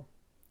people,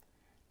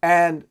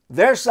 and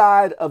their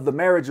side of the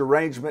marriage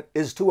arrangement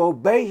is to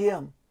obey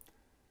him,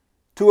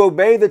 to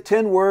obey the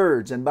 10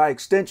 words, and by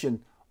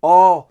extension,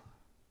 all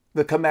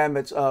the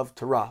commandments of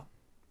Torah.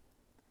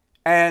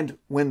 And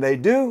when they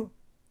do,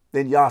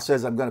 then Yah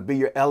says, "I'm going to be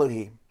your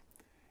Elohim,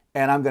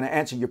 and I'm going to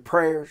answer your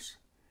prayers,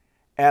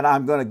 and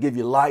I'm going to give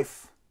you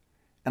life,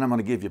 and I'm going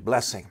to give you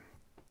blessing."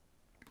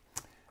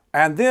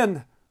 And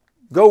then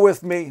go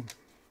with me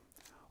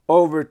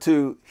over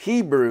to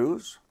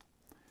Hebrews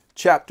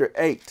chapter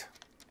 8.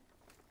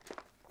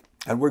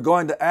 And we're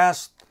going to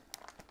ask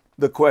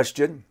the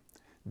question,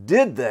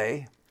 did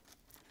they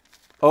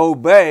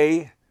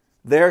obey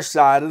their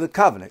side of the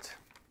covenant?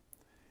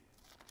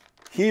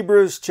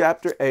 Hebrews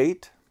chapter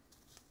 8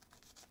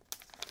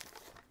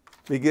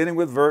 beginning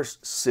with verse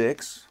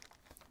 6.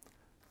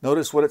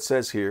 Notice what it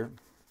says here.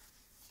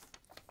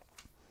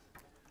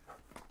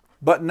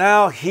 But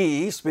now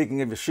he,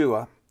 speaking of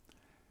Yeshua,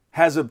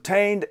 has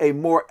obtained a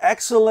more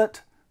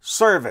excellent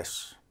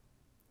service,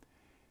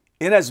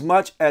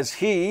 inasmuch as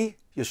he,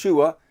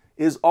 Yeshua,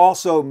 is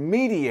also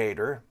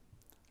mediator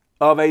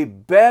of a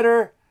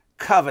better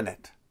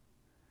covenant,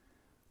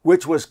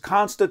 which was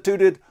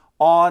constituted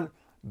on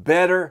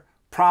better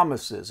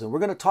promises. And we're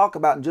going to talk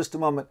about in just a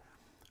moment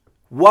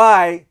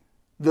why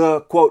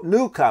the, quote,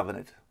 new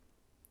covenant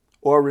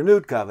or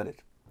renewed covenant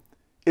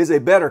is a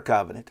better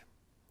covenant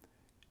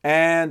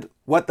and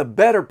what the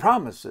better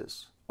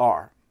promises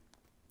are.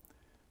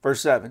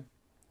 Verse 7,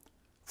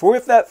 for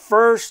if that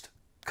first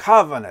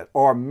covenant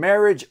or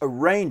marriage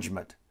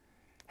arrangement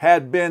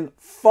had been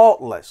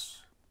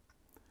faultless,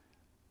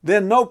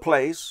 then no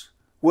place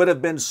would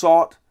have been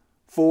sought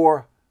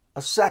for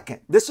a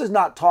second. This is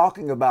not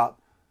talking about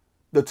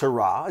the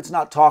Torah. It's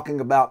not talking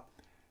about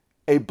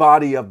a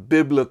body of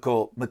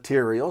biblical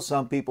material.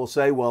 Some people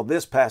say, well,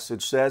 this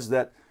passage says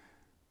that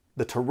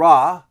the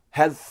Torah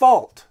had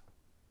fault.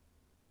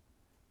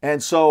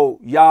 And so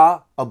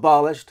Yah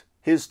abolished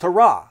his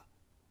Torah.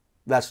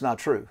 That's not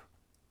true.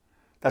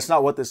 That's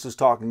not what this is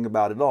talking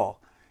about at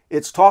all.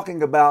 It's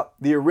talking about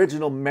the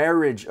original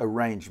marriage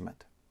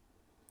arrangement.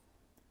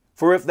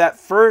 For if that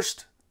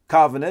first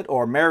covenant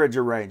or marriage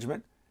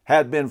arrangement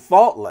had been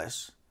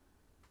faultless,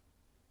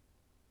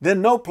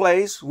 then no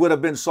place would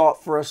have been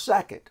sought for a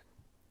second.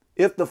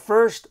 If the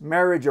first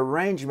marriage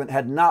arrangement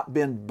had not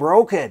been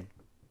broken,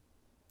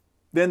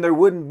 then there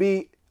wouldn't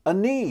be a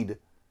need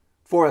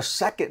for a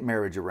second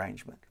marriage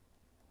arrangement.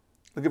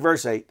 Look at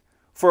verse 8.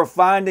 For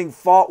finding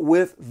fault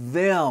with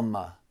them,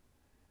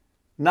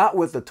 not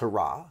with the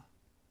Torah,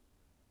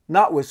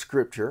 not with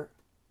Scripture,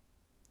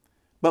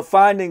 but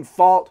finding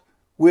fault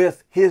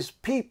with his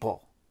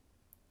people.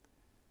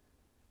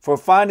 For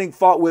finding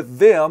fault with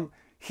them,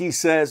 he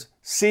says,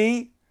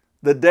 see,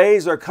 the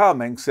days are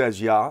coming,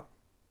 says Yah,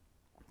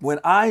 when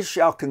I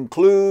shall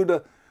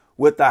conclude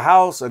with the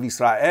house of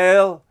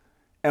Israel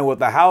and with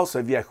the house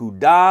of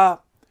Yehudah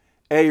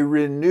a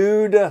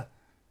renewed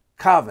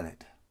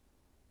covenant.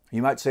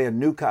 You might say a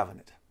new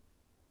covenant.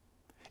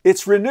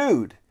 It's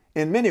renewed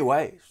in many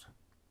ways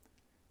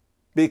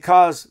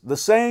because the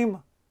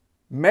same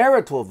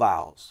marital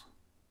vows,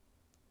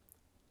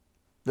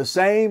 the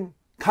same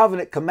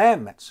covenant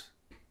commandments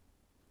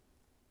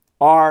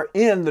are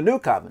in the new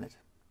covenant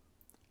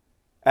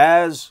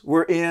as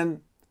were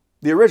in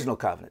the original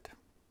covenant.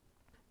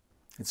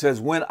 It says,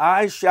 when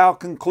I shall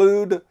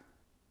conclude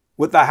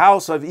with the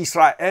house of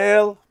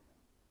Israel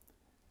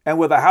and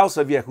with the house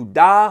of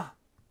Yehudah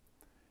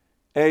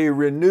a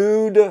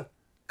renewed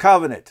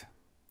covenant,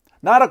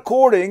 not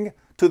according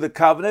to the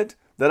covenant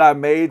that I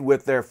made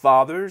with their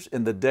fathers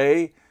in the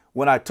day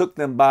when I took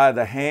them by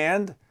the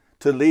hand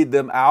to lead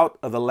them out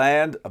of the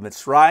land of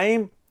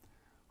Mitzrayim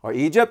or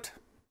Egypt,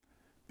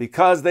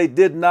 because they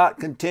did not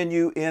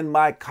continue in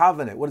my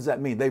covenant. What does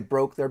that mean? They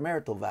broke their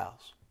marital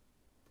vows.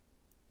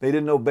 They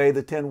didn't obey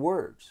the 10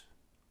 words.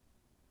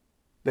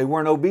 They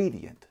weren't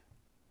obedient.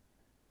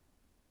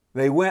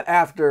 They went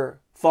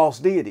after false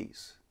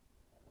deities.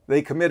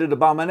 They committed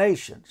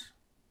abominations.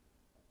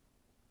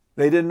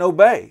 They didn't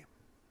obey.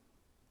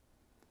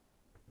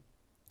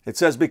 It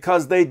says,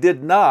 because they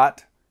did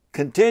not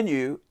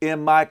continue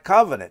in my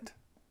covenant,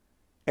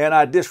 and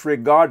I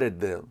disregarded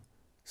them,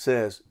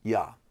 says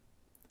Yah.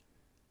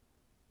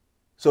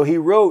 So he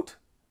wrote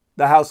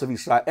the house of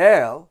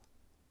Israel,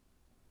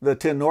 the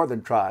 10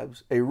 northern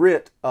tribes, a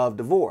writ of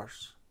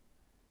divorce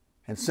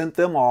and sent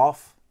them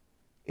off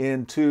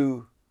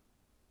into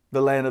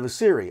the land of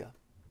Assyria.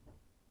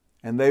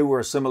 And they were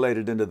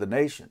assimilated into the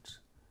nations.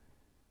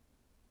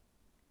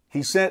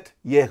 He sent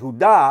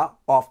Yehudah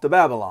off to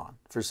Babylon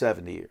for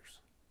 70 years.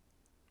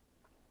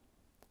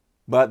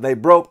 But they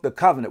broke the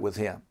covenant with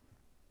him.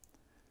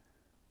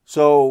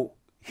 So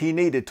he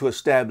needed to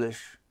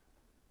establish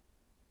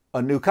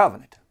a new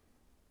covenant.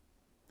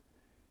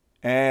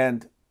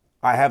 And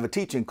I have a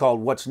teaching called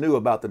What's New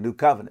About the New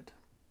Covenant.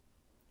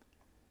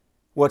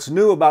 What's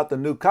new about the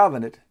new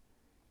covenant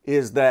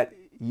is that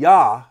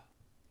Yah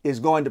is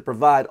going to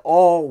provide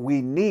all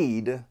we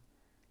need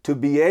to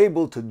be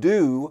able to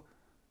do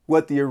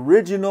what the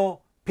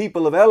original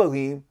people of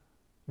Elohim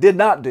did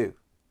not do,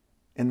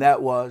 and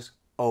that was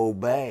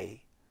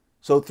obey.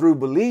 So through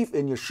belief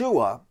in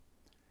Yeshua,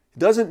 it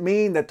doesn't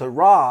mean that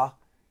Torah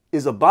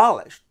is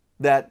abolished,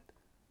 that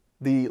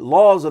the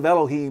laws of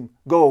Elohim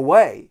go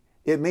away.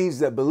 It means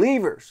that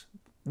believers,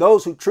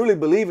 those who truly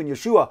believe in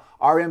Yeshua,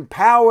 are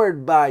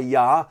empowered by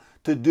Yah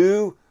to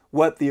do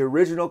what the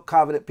original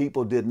covenant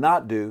people did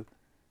not do,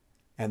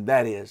 and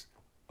that is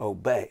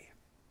obey.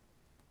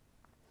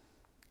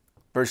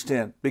 Verse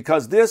 10,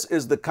 because this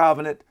is the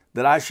covenant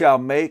that I shall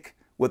make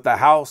with the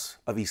house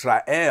of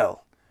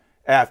Israel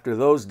after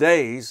those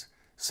days,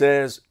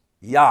 says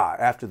Yah,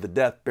 after the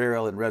death,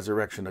 burial, and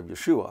resurrection of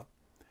Yeshua,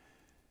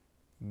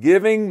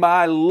 giving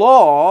my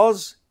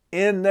laws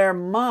in their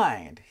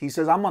mind. He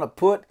says, I'm going to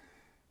put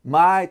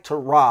my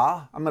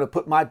Torah, I'm going to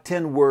put my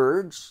 10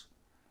 words,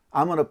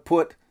 I'm going to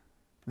put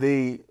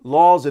the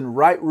laws and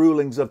right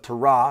rulings of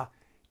Torah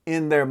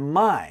in their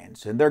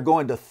minds, and they're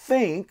going to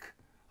think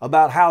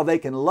about how they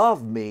can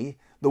love me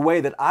the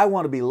way that I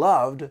want to be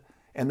loved,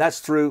 and that's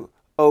through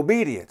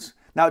obedience.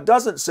 Now, it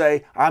doesn't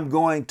say I'm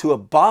going to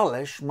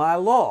abolish my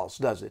laws,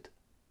 does it?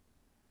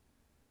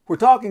 We're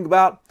talking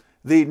about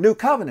the new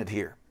covenant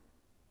here.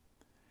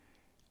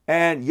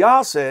 And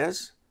Yah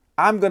says,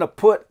 I'm going to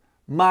put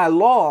my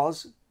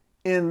laws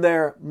in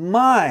their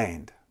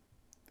mind,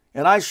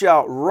 and I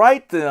shall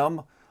write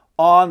them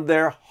on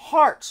their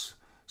hearts.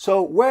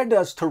 So where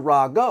does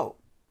Torah go?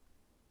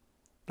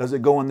 Does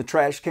it go in the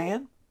trash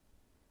can?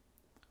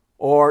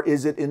 Or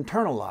is it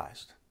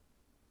internalized?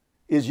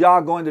 Is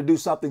Yah going to do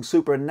something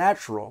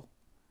supernatural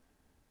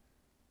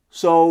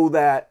so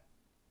that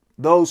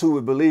those who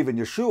would believe in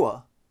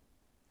Yeshua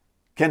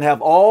can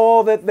have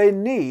all that they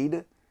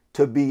need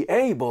to be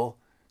able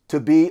to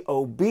be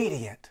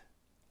obedient?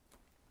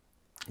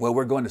 Well,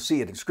 we're going to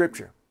see it in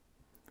Scripture.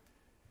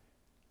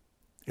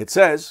 It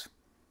says,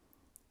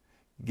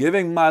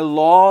 giving my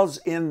laws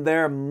in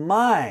their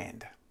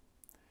mind,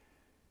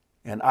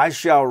 and I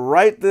shall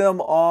write them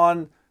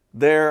on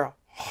their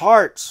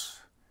hearts,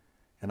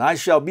 and I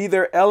shall be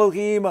their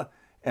Elohim,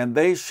 and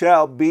they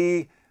shall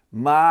be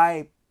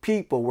my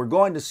people. We're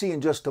going to see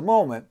in just a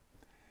moment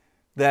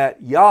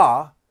that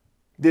Yah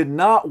did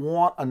not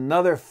want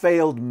another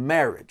failed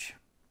marriage.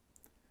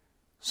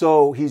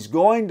 So he's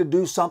going to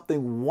do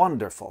something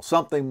wonderful,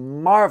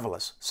 something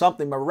marvelous,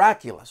 something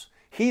miraculous.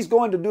 He's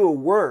going to do a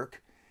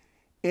work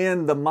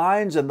in the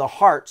minds and the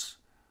hearts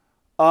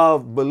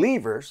of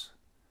believers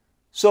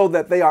so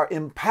that they are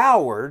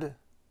empowered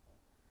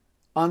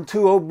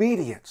unto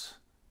obedience,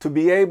 to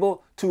be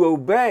able to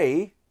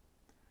obey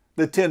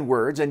the 10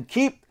 words and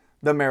keep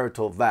the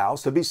marital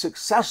vows, to be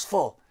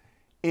successful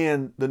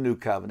in the new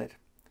covenant,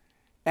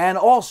 and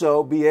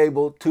also be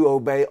able to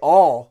obey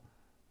all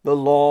the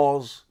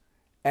laws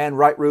and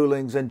right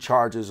rulings and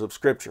charges of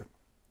Scripture.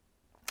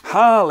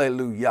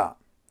 Hallelujah.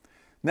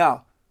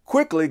 Now,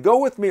 quickly go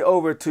with me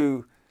over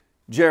to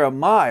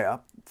Jeremiah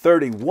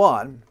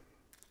 31,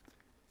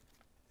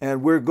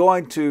 and we're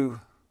going to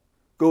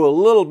go a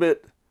little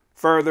bit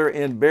further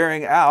in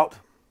bearing out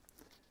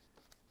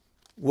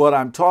what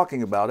I'm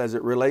talking about as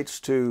it relates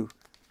to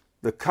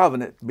the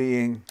covenant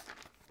being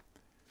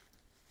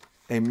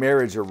a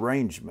marriage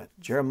arrangement.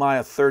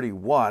 Jeremiah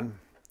 31,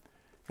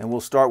 and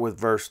we'll start with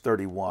verse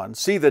 31.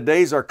 See, the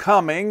days are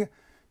coming,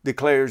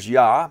 declares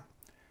Yah,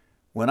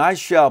 when I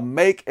shall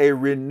make a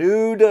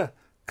renewed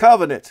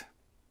covenant,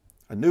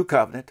 a new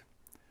covenant,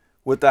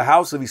 with the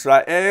house of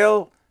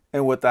Israel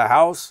and with the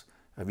house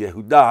of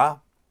Yehudah,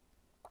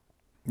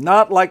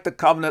 not like the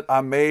covenant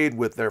I made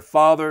with their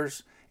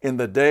fathers in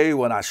the day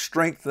when I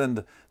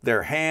strengthened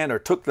their hand or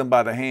took them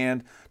by the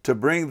hand to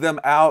bring them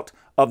out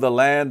of the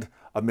land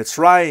of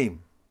Mitzrayim.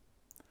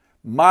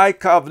 My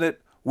covenant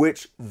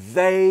which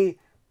they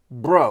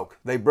broke.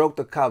 They broke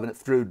the covenant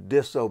through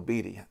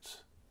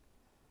disobedience.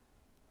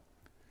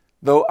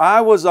 Though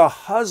I was a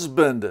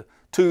husband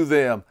to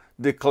them,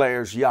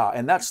 declares Yah.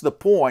 And that's the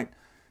point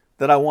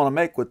that I want to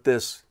make with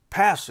this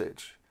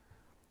passage.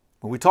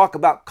 When we talk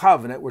about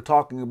covenant, we're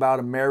talking about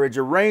a marriage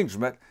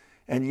arrangement.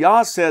 And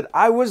Yah said,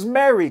 I was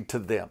married to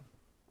them.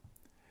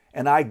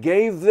 And I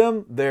gave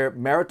them their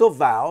marital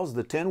vows,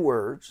 the 10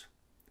 words,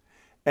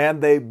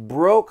 and they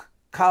broke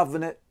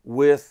covenant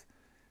with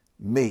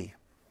me.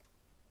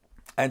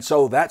 And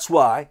so that's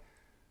why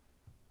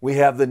we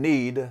have the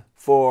need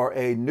for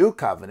a new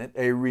covenant,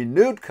 a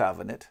renewed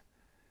covenant.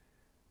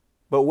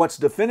 But what's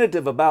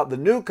definitive about the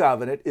new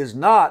covenant is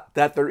not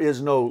that there is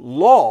no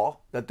law,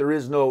 that there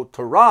is no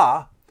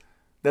Torah,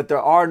 that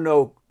there are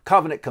no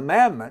covenant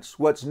commandments.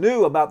 What's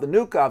new about the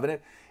new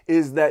covenant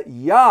is that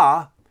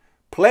Yah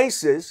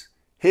places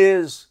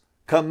His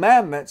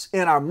commandments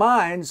in our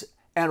minds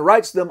and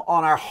writes them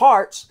on our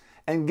hearts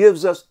and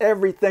gives us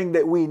everything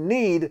that we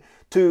need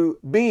to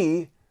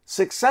be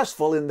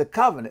successful in the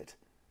covenant.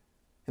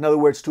 In other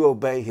words, to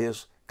obey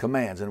His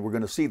commands. And we're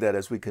going to see that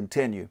as we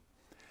continue.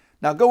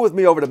 Now go with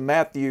me over to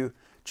Matthew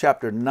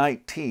chapter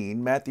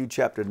 19. Matthew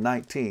chapter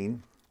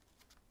 19.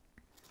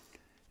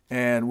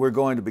 And we're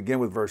going to begin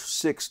with verse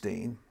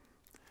 16.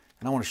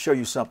 And I want to show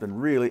you something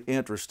really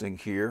interesting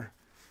here.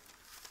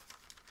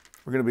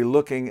 We're going to be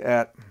looking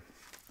at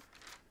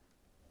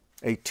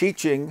a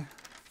teaching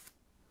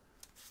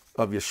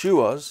of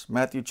Yeshua's,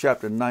 Matthew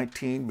chapter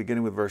 19,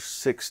 beginning with verse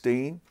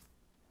 16.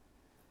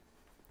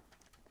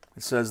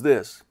 It says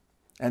this,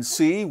 and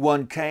see,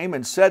 one came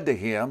and said to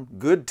him,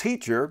 Good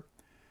teacher,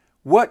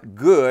 what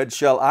good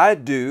shall I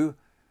do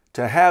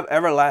to have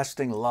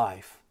everlasting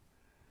life?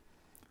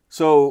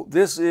 So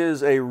this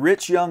is a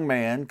rich young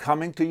man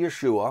coming to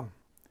Yeshua,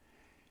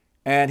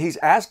 and he's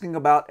asking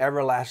about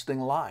everlasting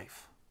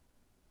life.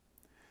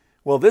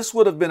 Well, this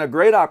would have been a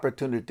great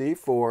opportunity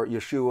for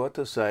Yeshua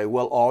to say,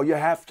 well, all you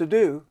have to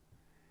do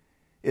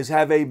is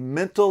have a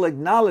mental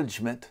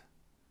acknowledgement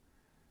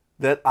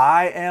that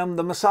I am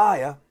the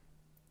Messiah,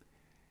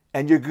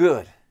 and you're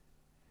good.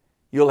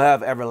 You'll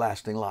have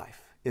everlasting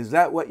life. Is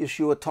that what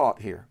Yeshua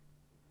taught here?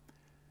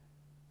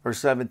 Verse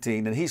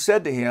 17, and he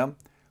said to him,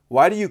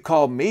 why do you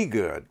call me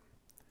good?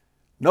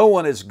 No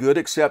one is good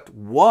except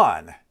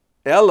one,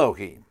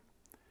 Elohim.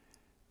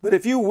 But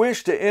if you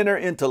wish to enter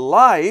into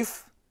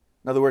life,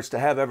 in other words, to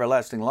have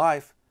everlasting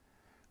life,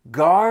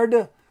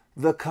 guard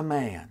the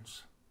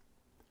commands.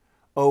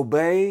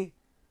 Obey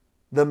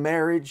the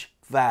marriage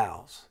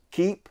vows.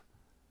 Keep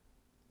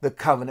the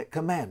covenant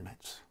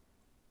commandments.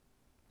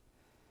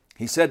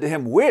 He said to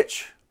him,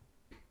 which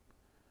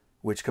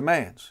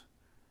commands?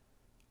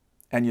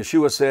 And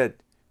Yeshua said,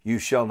 you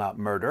shall not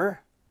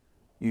murder,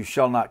 you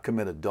shall not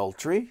commit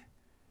adultery,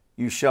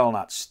 you shall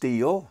not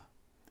steal,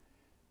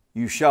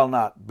 you shall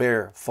not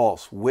bear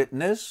false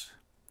witness,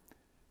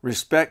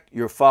 respect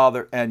your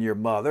father and your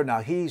mother.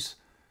 Now he's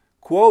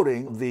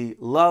quoting the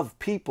love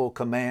people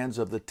commands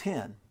of the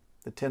 10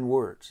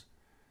 words.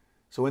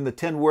 So in the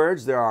 10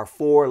 words, there are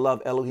 4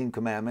 love Elohim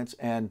commandments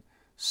and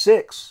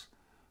 6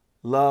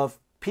 love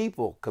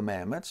people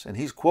commandments. And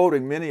he's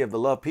quoting many of the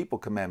love people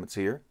commandments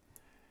here.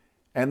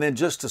 And then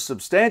just to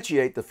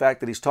substantiate the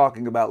fact that he's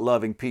talking about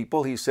loving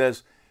people, he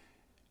says,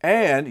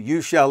 and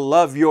you shall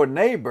love your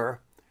neighbor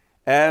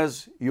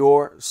as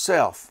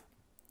yourself.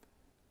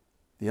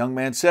 The young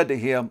man said to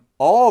him,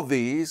 all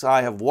these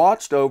I have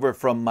watched over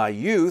from my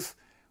youth.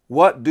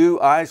 What do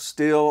I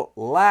still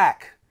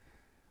lack?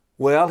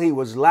 Well, he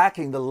was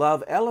lacking the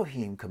love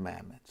Elohim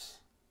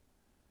commandments.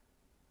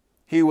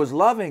 He was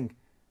loving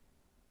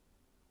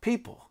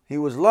people. He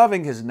was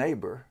loving his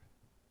neighbor,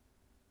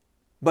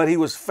 but he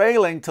was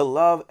failing to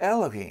love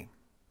Elohim.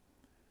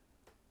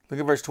 Look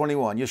at verse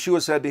 21.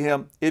 Yeshua said to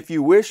him, if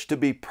you wish to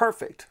be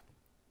perfect,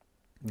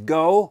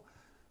 go,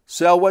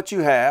 sell what you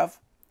have,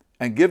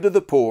 and give to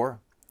the poor,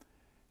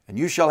 and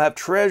you shall have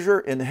treasure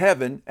in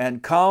heaven,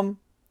 and come,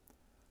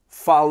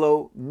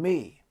 follow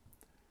me.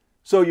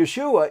 So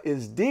Yeshua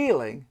is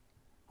dealing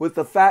with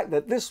the fact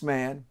that this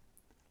man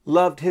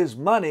loved his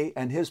money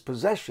and his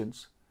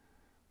possessions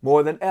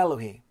more than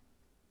Elohim.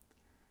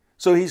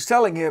 So he's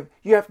telling him,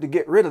 you have to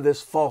get rid of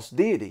this false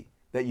deity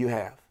that you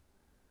have.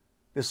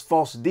 This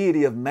false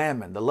deity of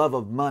mammon, the love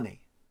of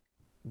money.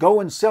 Go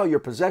and sell your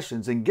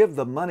possessions and give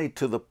the money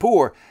to the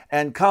poor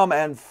and come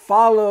and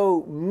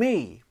follow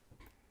me.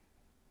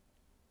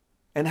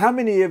 And how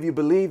many of you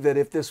believe that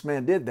if this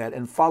man did that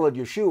and followed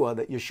Yeshua,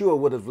 that Yeshua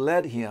would have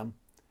led him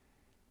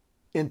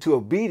into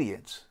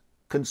obedience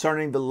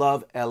concerning the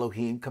love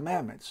Elohim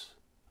commandments?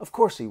 Of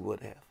course he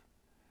would have.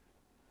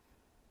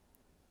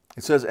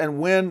 It says, and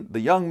when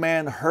the young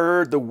man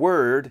heard the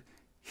word,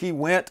 he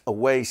went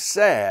away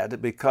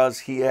sad because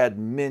he had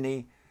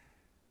many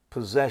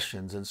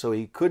possessions. And so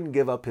he couldn't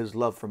give up his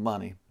love for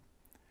money,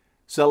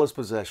 sell his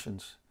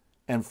possessions,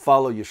 and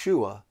follow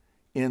Yeshua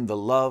in the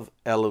love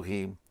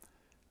Elohim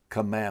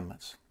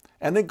commandments.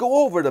 And then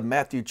go over to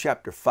Matthew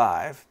chapter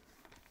 5.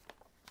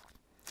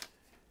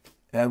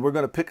 And we're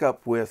going to pick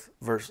up with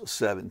verse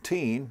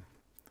 17.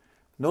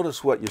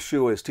 Notice what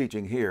Yeshua is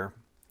teaching here.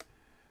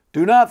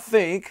 Do not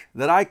think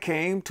that I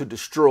came to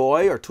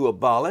destroy or to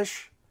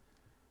abolish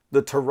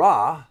the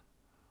Torah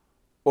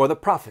or the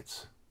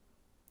prophets.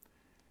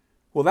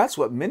 Well, that's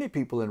what many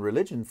people in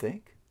religion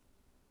think.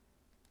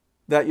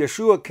 That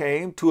Yeshua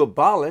came to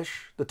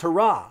abolish the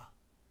Torah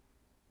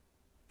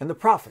and the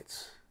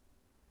prophets.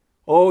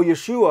 Oh,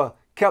 Yeshua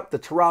kept the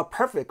Torah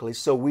perfectly,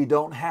 so we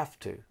don't have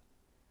to.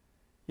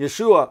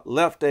 Yeshua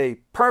left a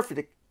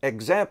perfect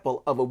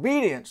example of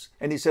obedience,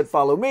 and he said,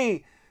 follow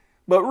me.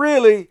 But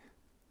really,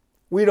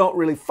 we don't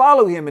really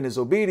follow him in his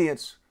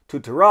obedience to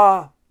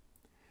Torah.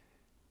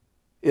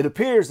 It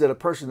appears that a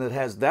person that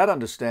has that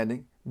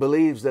understanding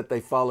believes that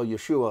they follow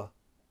Yeshua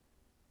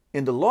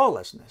into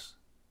lawlessness.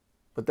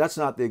 But that's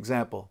not the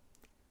example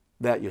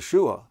that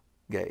Yeshua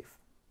gave.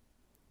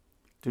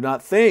 Do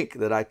not think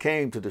that I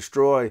came to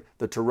destroy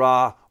the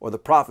Torah or the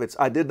prophets.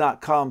 I did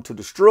not come to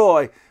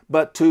destroy,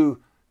 but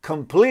to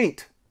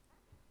complete.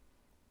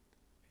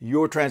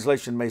 Your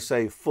translation may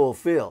say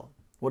fulfill.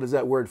 What does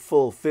that word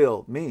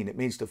fulfill mean? It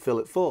means to fill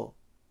it full,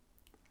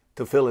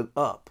 to fill it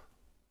up.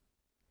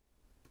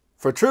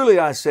 For truly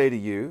I say to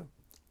you,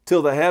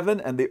 till the heaven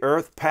and the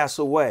earth pass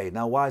away.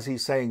 Now why is he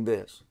saying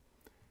this?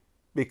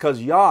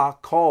 Because Yah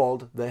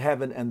called the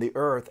heaven and the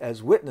earth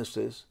as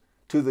witnesses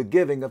to the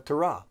giving of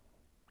Torah.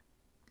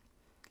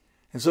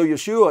 And so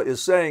Yeshua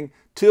is saying,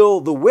 till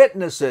the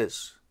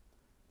witnesses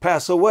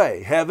pass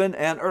away, heaven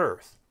and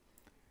earth.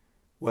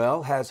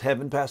 Well, has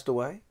heaven passed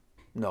away?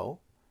 No.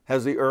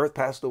 Has the earth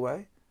passed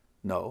away?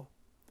 No.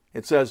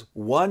 It says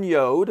one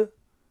yod,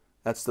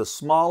 that's the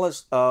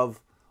smallest of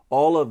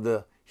all of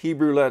the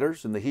Hebrew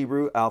letters in the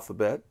Hebrew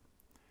alphabet,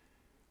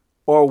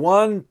 or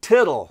one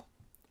tittle,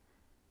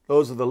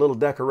 those are the little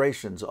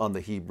decorations on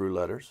the Hebrew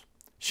letters,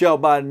 shall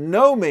by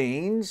no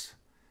means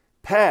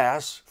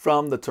pass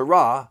from the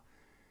Torah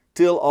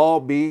till all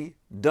be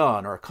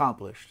done or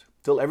accomplished,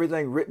 till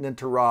everything written in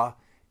Torah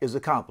is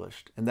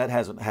accomplished, and that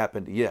hasn't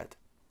happened yet.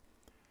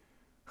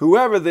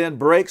 Whoever then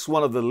breaks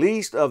one of the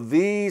least of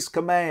these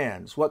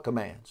commands, what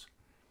commands?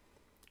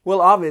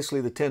 Well,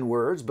 obviously the 10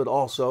 words, but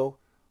also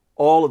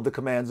all of the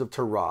commands of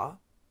Torah,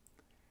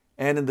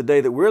 And in the day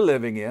that we're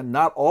living in,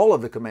 not all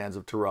of the commands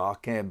of Torah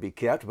can be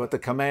kept, but the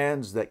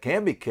commands that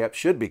can be kept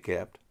should be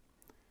kept.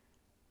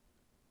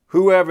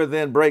 Whoever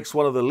then breaks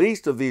one of the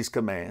least of these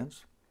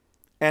commands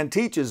and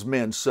teaches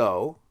men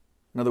so,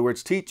 in other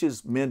words,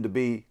 teaches men to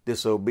be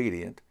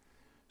disobedient,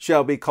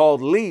 shall be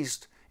called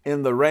least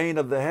in the reign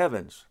of the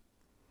heavens.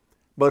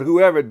 But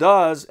whoever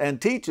does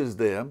and teaches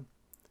them,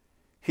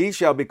 he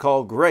shall be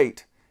called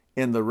great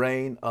in the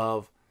reign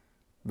of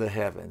the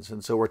heavens.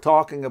 And so we're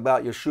talking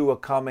about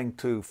Yeshua coming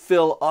to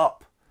fill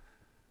up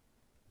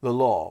the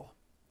law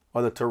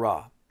or the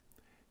Torah.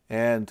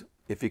 And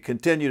if you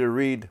continue to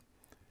read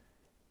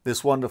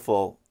this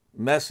wonderful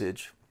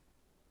message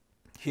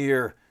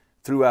here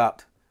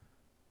throughout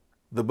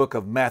the book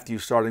of Matthew,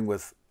 starting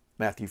with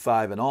Matthew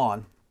 5 and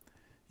on,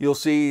 you'll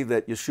see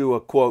that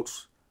Yeshua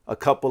quotes a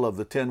couple of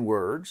the 10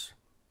 words.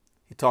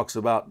 He talks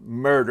about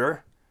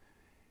murder,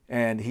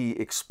 and he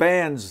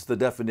expands the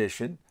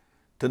definition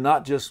to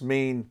not just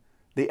mean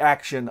the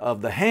action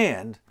of the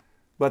hand,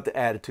 but the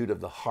attitude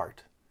of the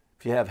heart.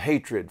 If you have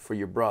hatred for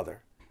your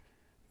brother,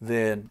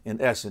 then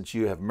in essence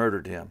you have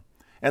murdered him.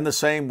 And the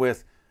same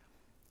with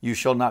you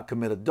shall not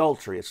commit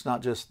adultery. It's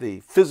not just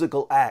the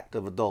physical act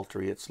of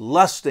adultery, it's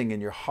lusting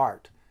in your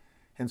heart.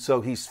 And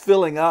so he's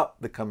filling up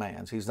the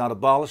commands. He's not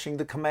abolishing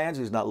the commands,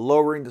 he's not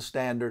lowering the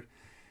standard,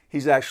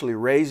 he's actually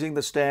raising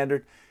the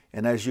standard.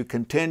 And as you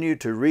continue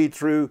to read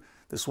through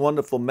this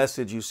wonderful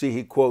message, you see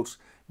he quotes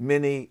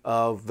many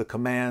of the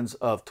commands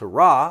of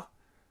Torah,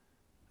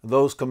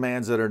 those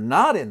commands that are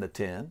not in the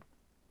 10,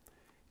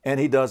 and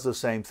he does the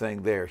same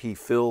thing there. He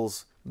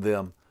fills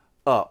them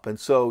up. And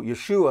so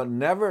Yeshua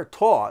never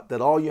taught that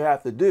all you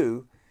have to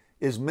do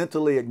is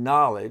mentally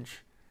acknowledge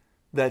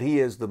that he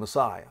is the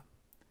Messiah.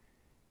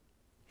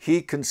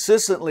 He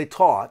consistently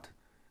taught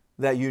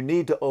that you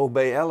need to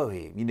obey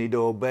Elohim. You need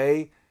to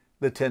obey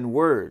the 10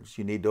 words.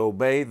 You need to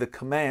obey the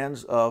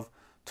commands of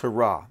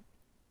Torah.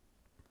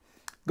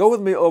 Go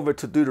with me over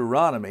to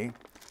Deuteronomy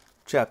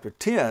chapter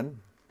 10,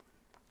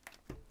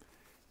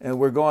 and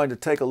we're going to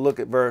take a look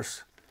at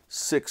verse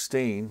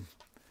 16.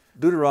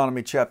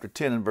 Deuteronomy chapter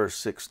 10 and verse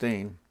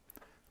 16.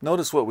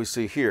 Notice what we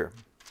see here.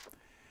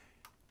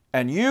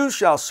 And you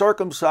shall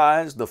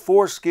circumcise the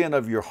foreskin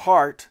of your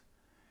heart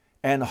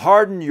and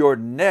harden your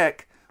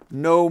neck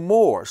no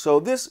more. So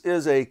this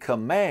is a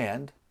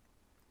command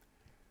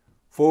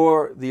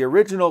for the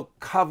original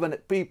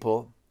covenant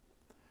people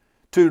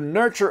to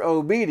nurture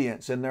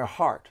obedience in their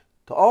heart,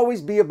 to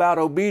always be about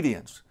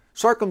obedience,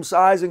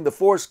 circumcising the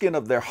foreskin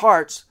of their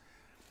hearts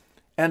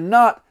and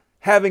not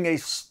having a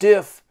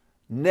stiff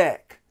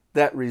neck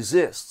that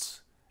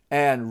resists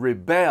and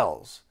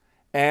rebels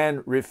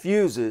and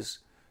refuses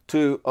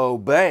to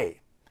obey.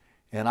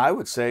 And I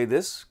would say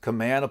this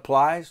command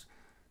applies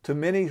to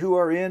many who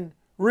are in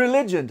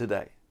religion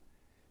today,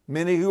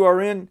 many who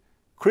are in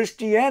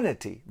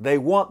Christianity. They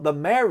want the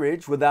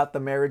marriage without the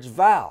marriage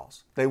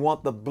vows. They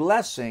want the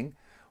blessing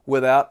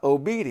without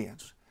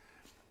obedience.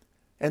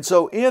 And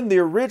so in the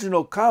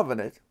original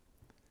covenant,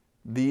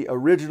 the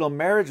original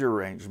marriage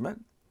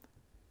arrangement,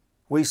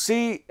 we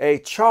see a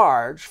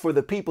charge for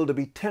the people to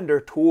be tender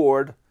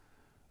toward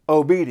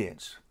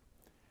obedience.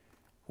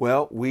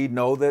 Well, we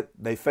know that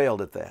they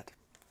failed at that.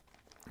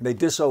 They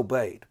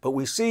disobeyed. But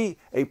we see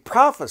a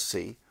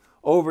prophecy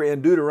over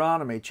in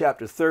Deuteronomy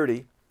chapter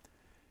 30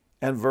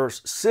 and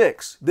verse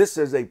 6. This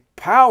is a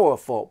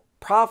powerful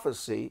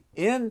prophecy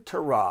in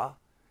Torah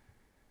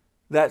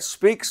that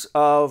speaks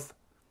of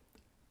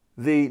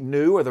the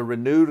new or the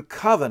renewed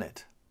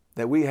covenant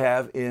that we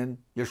have in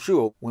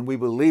Yeshua when we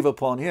believe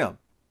upon him.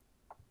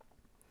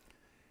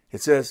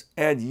 It says,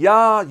 and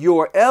Yah,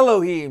 your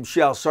Elohim,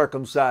 shall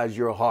circumcise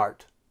your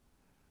heart.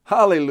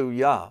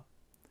 Hallelujah.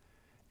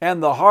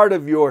 And the heart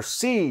of your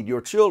seed,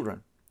 your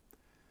children,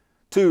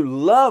 to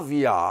love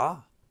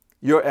Yah,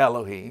 your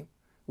Elohim,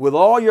 with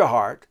all your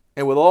heart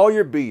and with all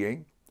your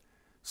being,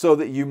 so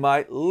that you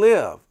might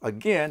live.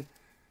 Again,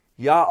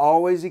 Yah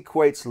always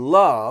equates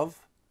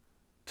love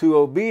to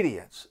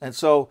obedience. And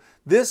so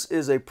this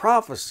is a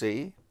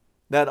prophecy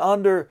that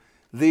under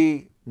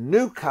the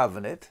new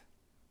covenant,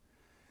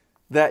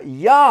 that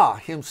Yah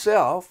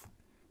himself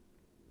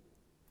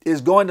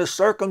is going to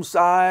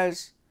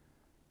circumcise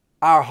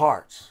our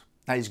hearts.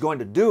 Now he's going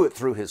to do it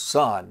through his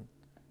son,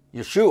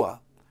 Yeshua,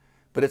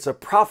 but it's a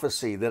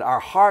prophecy that our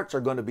hearts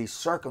are going to be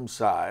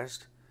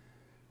circumcised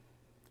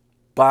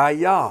by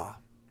Yah.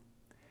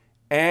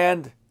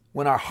 And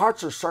when our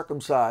hearts are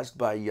circumcised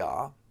by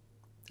Yah,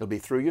 it'll be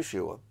through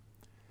Yeshua,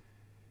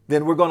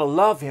 then we're going to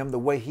love him the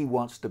way he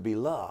wants to be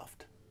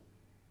loved.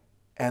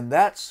 And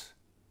that's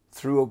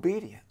through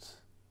obedience.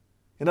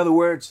 In other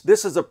words,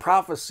 this is a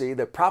prophecy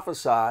that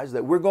prophesies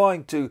that we're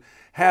going to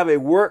have a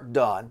work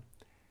done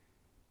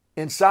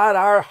inside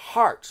our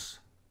hearts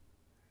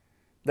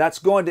that's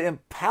going to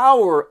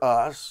empower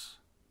us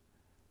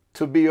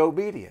to be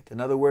obedient.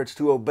 In other words,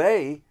 to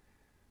obey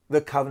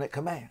the covenant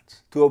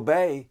commands, to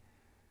obey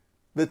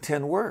the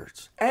 10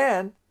 words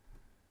and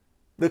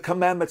the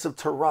commandments of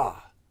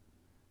Torah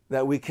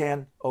that we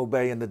can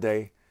obey in the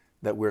day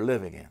that we're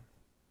living in.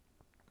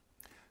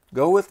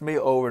 Go with me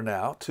over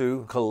now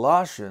to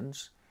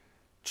Colossians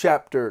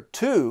chapter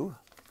 2,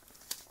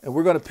 and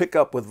we're going to pick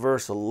up with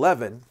verse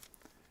 11,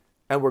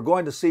 and we're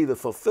going to see the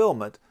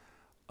fulfillment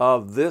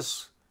of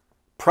this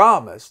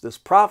promise, this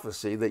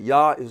prophecy that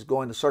Yah is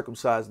going to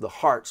circumcise the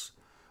hearts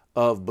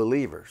of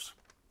believers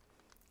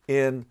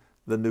in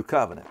the new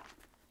covenant.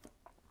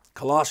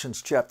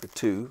 Colossians chapter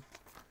 2,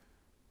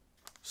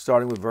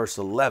 starting with verse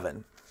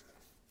 11,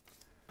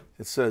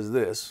 it says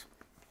this: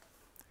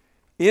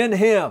 in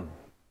Him,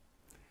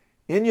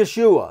 in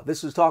Yeshua,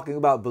 this is talking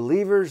about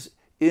believers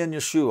in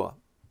Yeshua.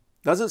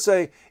 Doesn't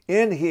say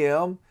in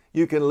Him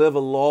you can live a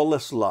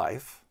lawless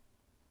life.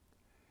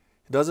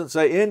 It doesn't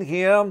say in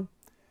Him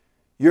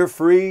you're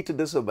free to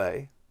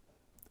disobey.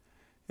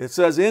 It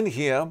says in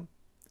Him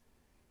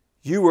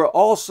you were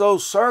also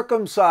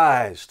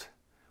circumcised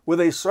with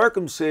a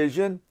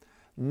circumcision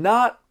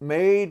not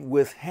made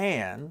with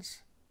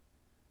hands.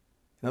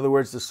 In other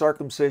words, the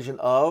circumcision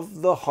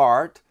of the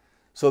heart,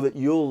 so that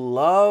you'll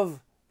love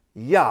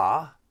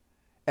Yah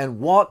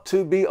and want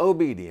to be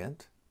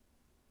obedient,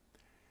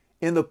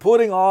 in the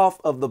putting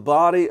off of the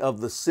body of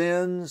the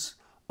sins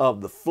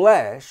of the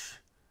flesh.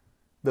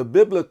 The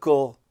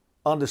biblical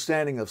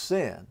understanding of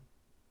sin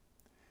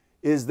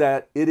is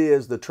that it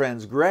is the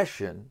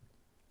transgression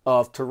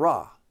of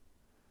Torah.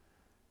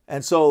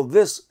 And so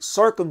this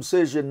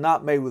circumcision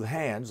not made with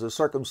hands, the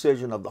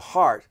circumcision of the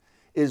heart,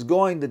 is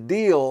going to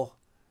deal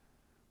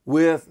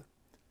with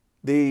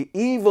the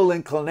evil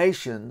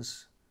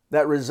inclinations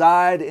that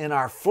reside in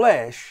our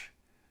flesh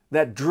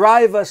that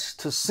drive us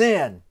to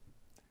sin.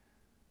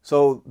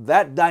 So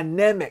that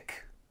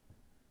dynamic,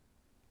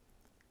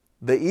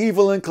 the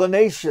evil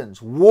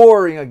inclinations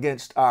warring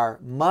against our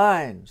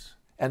minds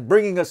and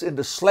bringing us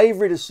into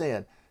slavery to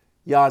sin,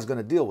 Yah is going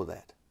to deal with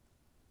that.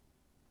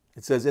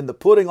 It says, in the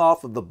putting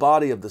off of the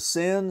body of the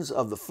sins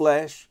of the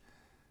flesh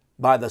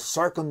by the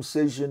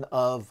circumcision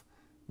of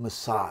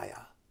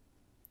Messiah.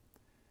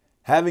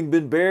 Having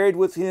been buried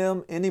with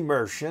Him in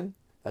immersion,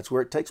 that's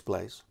where it takes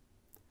place,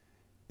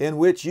 in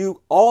which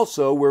you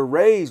also were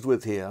raised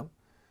with Him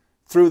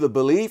through the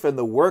belief and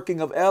the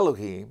working of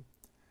Elohim,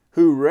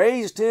 who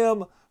raised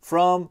Him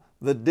from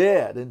the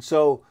dead. And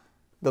so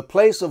the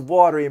place of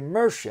water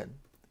immersion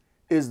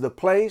is the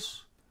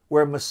place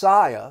where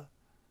Messiah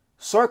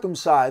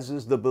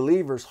circumcises the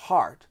believer's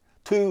heart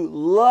to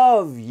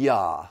love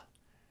Yah,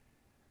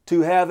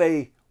 to have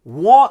a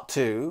want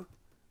to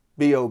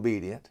be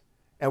obedient,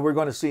 and we're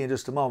going to see in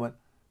just a moment,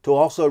 to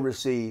also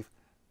receive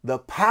the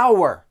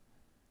power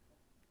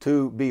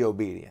to be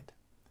obedient.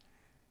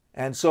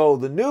 And so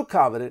the new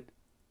covenant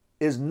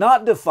is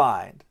not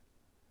defined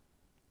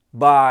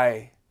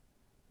by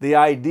the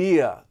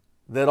idea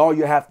that all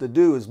you have to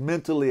do is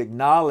mentally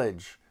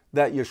acknowledge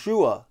that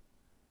Yeshua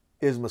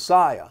is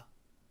Messiah,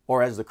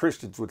 or as the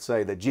Christians would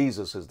say, that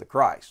Jesus is the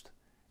Christ.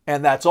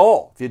 And that's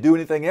all. If you do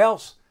anything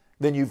else,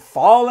 then you've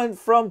fallen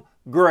from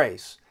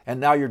grace,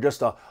 and now you're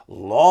just a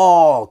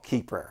law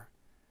keeper.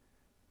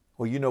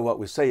 Well, you know what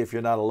we say, if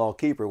you're not a law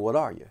keeper, what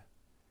are you?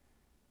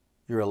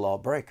 You're a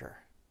lawbreaker.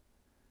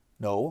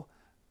 No,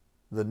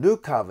 the new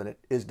covenant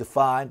is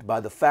defined by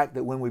the fact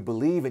that when we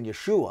believe in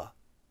Yeshua,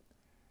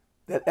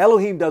 that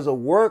Elohim does a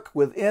work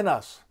within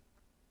us.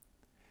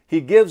 He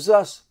gives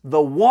us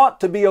the want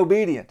to be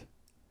obedient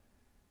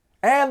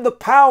and the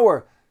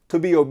power to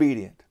be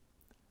obedient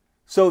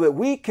so that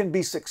we can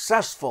be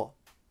successful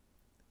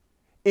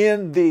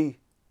in the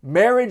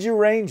marriage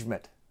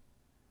arrangement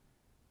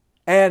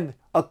and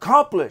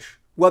accomplish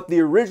what the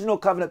original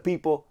covenant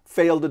people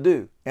failed to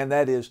do, and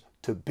that is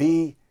to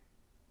be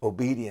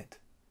obedient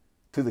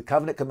to the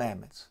covenant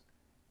commandments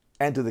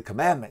and to the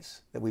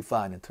commandments that we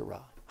find in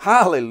Torah.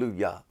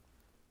 Hallelujah.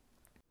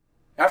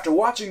 After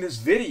watching this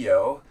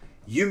video,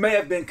 you may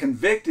have been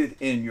convicted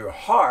in your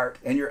heart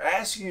and you're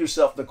asking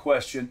yourself the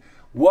question,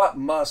 what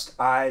must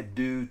I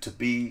do to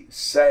be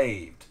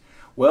saved?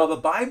 Well, the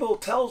Bible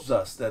tells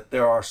us that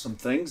there are some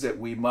things that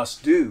we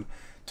must do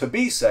to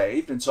be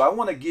saved. And so I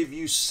want to give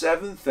you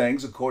 7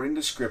 things, according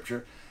to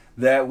Scripture,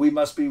 that we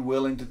must be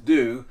willing to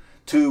do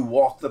to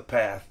walk the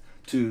path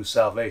to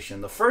salvation.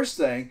 The first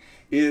thing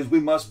is we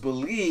must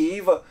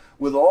believe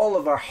with all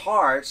of our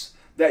hearts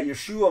that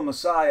Yeshua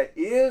Messiah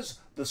is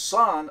the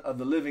Son of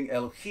the living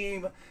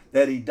Elohim,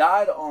 that He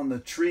died on the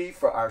tree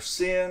for our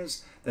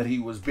sins, that He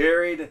was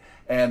buried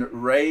and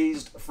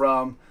raised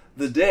from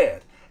the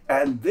dead.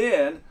 And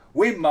then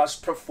we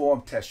must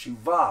perform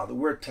teshuvah. The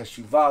word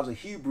teshuvah is a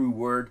Hebrew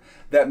word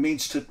that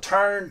means to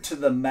turn to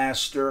the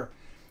Master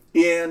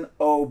in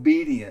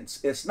obedience.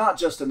 It's not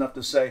just enough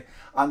to say,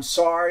 I'm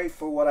sorry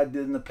for what I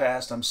did in the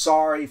past, I'm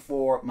sorry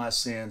for my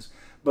sins,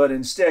 but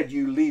instead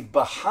you leave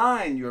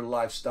behind your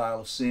lifestyle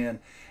of sin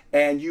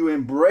and you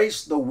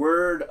embrace the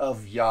word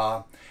of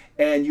Yah,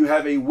 and you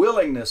have a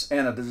willingness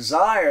and a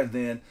desire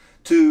then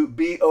to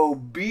be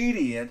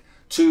obedient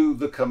to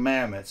the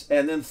commandments.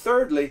 And then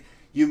thirdly,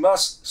 you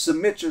must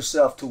submit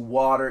yourself to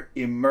water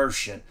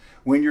immersion.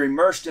 When you're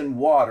immersed in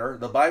water,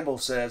 the Bible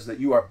says that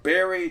you are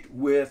buried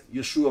with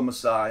Yeshua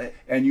Messiah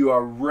and you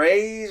are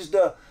raised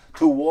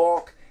to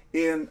walk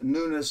in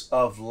newness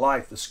of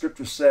life. The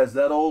scripture says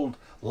that old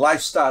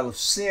lifestyle of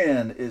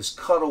sin is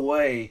cut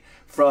away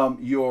from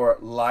your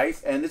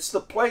life, and it's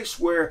the place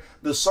where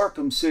the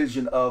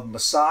circumcision of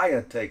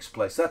Messiah takes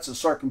place. That's the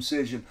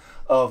circumcision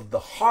of the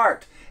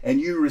heart, and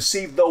you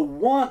receive the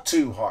want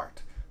to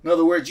heart. In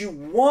other words, you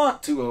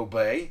want to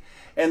obey.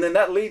 And then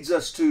that leads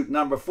us to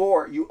number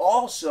 4. You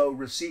also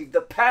receive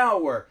the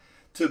power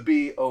to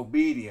be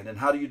obedient. And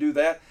how do you do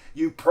that?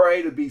 You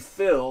pray to be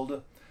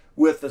filled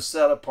with the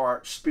set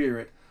apart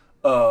spirit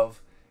of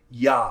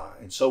Yah.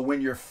 And so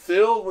when you're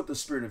filled with the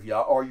spirit of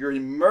Yah, or you're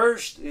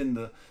immersed in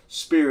the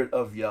spirit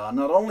of Yah,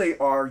 not only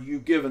are you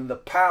given the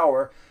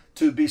power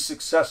to be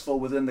successful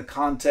within the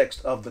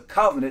context of the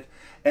covenant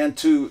and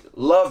to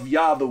love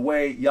Yah the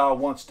way Yah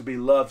wants to be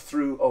loved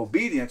through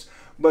obedience,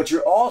 but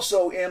you're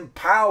also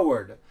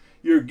empowered.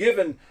 You're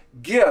given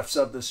gifts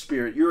of the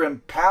Spirit. You're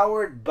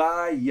empowered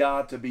by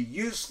Yah to be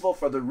useful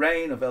for the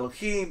reign of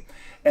Elohim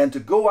and to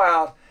go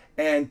out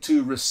and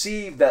to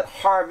receive that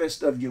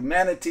harvest of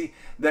humanity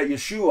that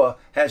Yeshua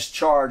has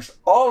charged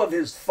all of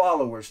his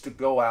followers to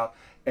go out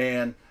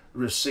and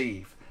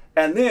receive.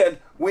 And then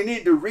we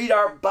need to read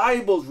our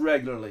Bibles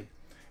regularly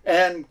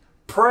and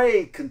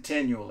pray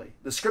continually.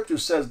 The scripture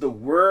says the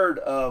word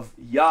of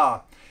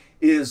Yah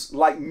is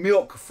like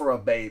milk for a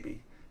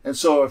baby. And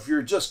so if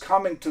you're just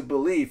coming to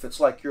belief, it's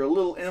like you're a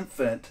little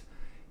infant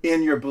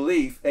in your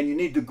belief and you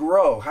need to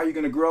grow. How are you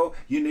going to grow?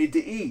 You need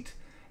to eat.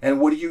 And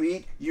what do you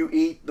eat? You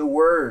eat the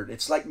word.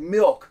 It's like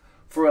milk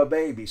for a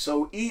baby.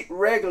 So eat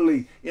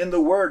regularly in the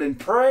word and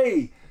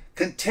pray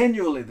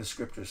continually, the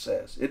scripture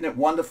says. Isn't it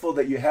wonderful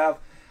that you have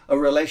a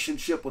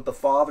relationship with the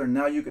Father and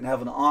now you can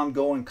have an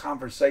ongoing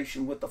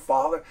conversation with the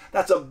Father?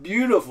 That's a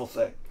beautiful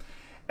thing.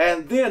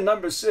 And then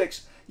number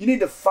 6, you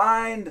need to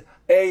find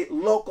a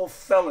local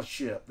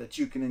fellowship that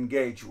you can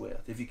engage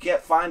with. If you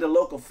can't find a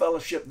local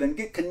fellowship, then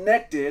get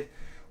connected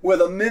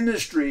with a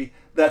ministry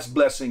that's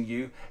blessing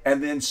you,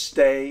 and then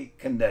stay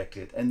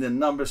connected. And then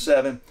number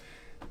 7,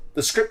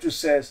 the scripture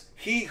says,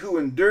 he who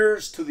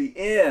endures to the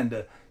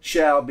end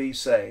shall be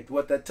saved.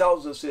 What that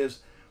tells us is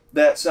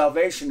that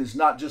salvation is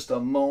not just a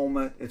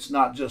moment, it's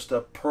not just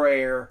a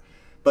prayer,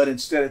 but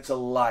instead it's a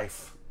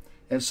life.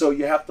 And so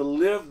you have to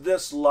live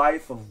this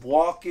life of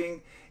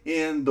walking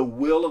in the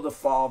will of the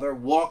Father,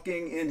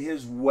 walking in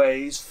his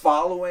ways,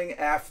 following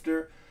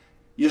after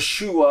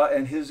Yeshua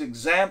and his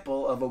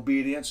example of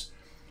obedience,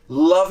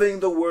 loving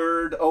the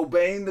word,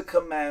 obeying the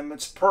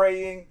commandments,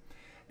 praying,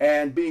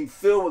 and being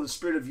filled with the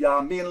Spirit of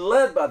Yah, being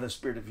led by the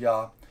Spirit of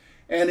Yah.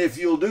 And if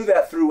you'll do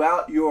that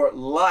throughout your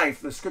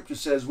life, the scripture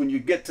says when you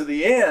get to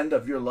the end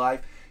of your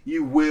life,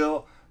 you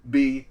will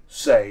be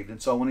saved.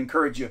 And so I want to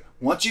encourage you,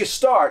 once you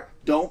start,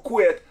 don't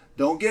quit,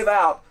 don't give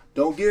out,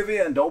 don't give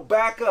in, don't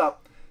back up.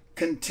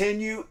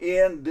 Continue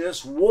in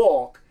this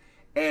walk,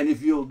 and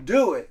if you'll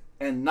do it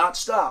and not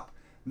stop,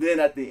 then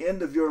at the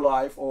end of your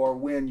life or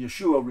when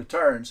Yeshua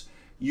returns,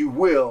 you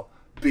will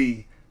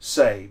be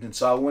saved. And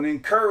so I want to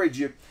encourage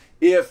you,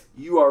 if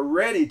you are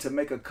ready to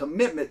make a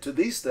commitment to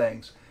these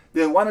things,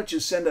 then why don't you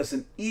send us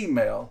an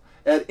email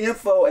at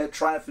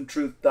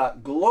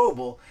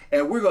info@triumphantruth.global,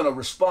 and we're going to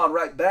respond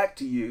right back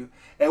to you,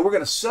 and we're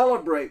going to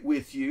celebrate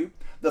with you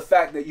the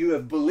fact that you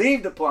have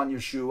believed upon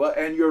Yeshua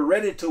and you're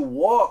ready to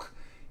walk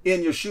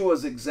in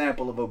Yeshua's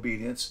example of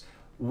obedience,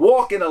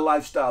 walk in a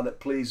lifestyle that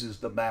pleases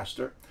the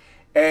Master,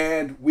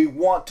 and we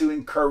want to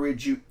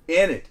encourage you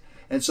in it.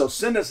 And so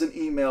send us an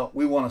email.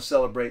 We want to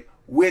celebrate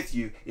with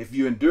you. If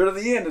you endure to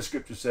the end, the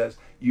scripture says,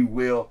 you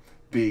will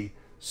be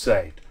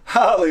saved.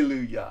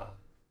 Hallelujah.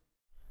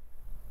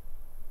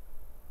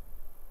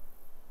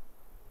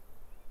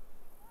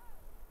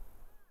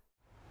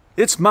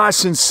 It's my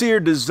sincere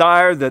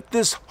desire that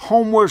this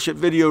home worship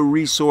video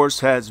resource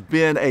has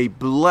been a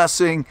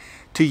blessing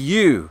to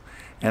you.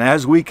 And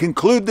as we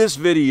conclude this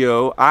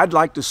video, I'd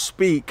like to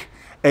speak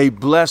a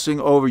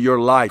blessing over your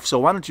life. So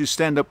why don't you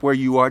stand up where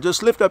you are,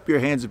 just lift up your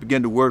hands and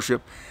begin to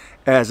worship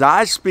as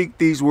I speak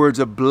these words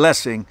of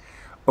blessing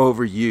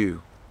over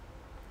you.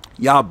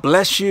 Yah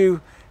bless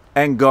you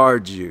and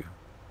guard you.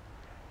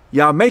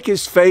 Yah make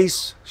his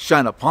face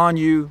shine upon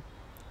you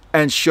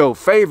and show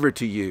favor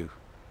to you.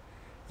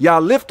 Yah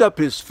lift up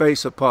his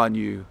face upon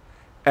you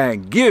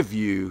and give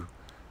you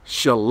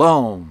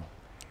shalom.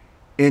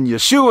 In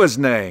Yeshua's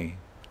name,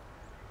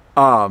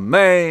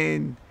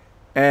 amen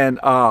and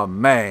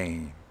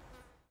amen.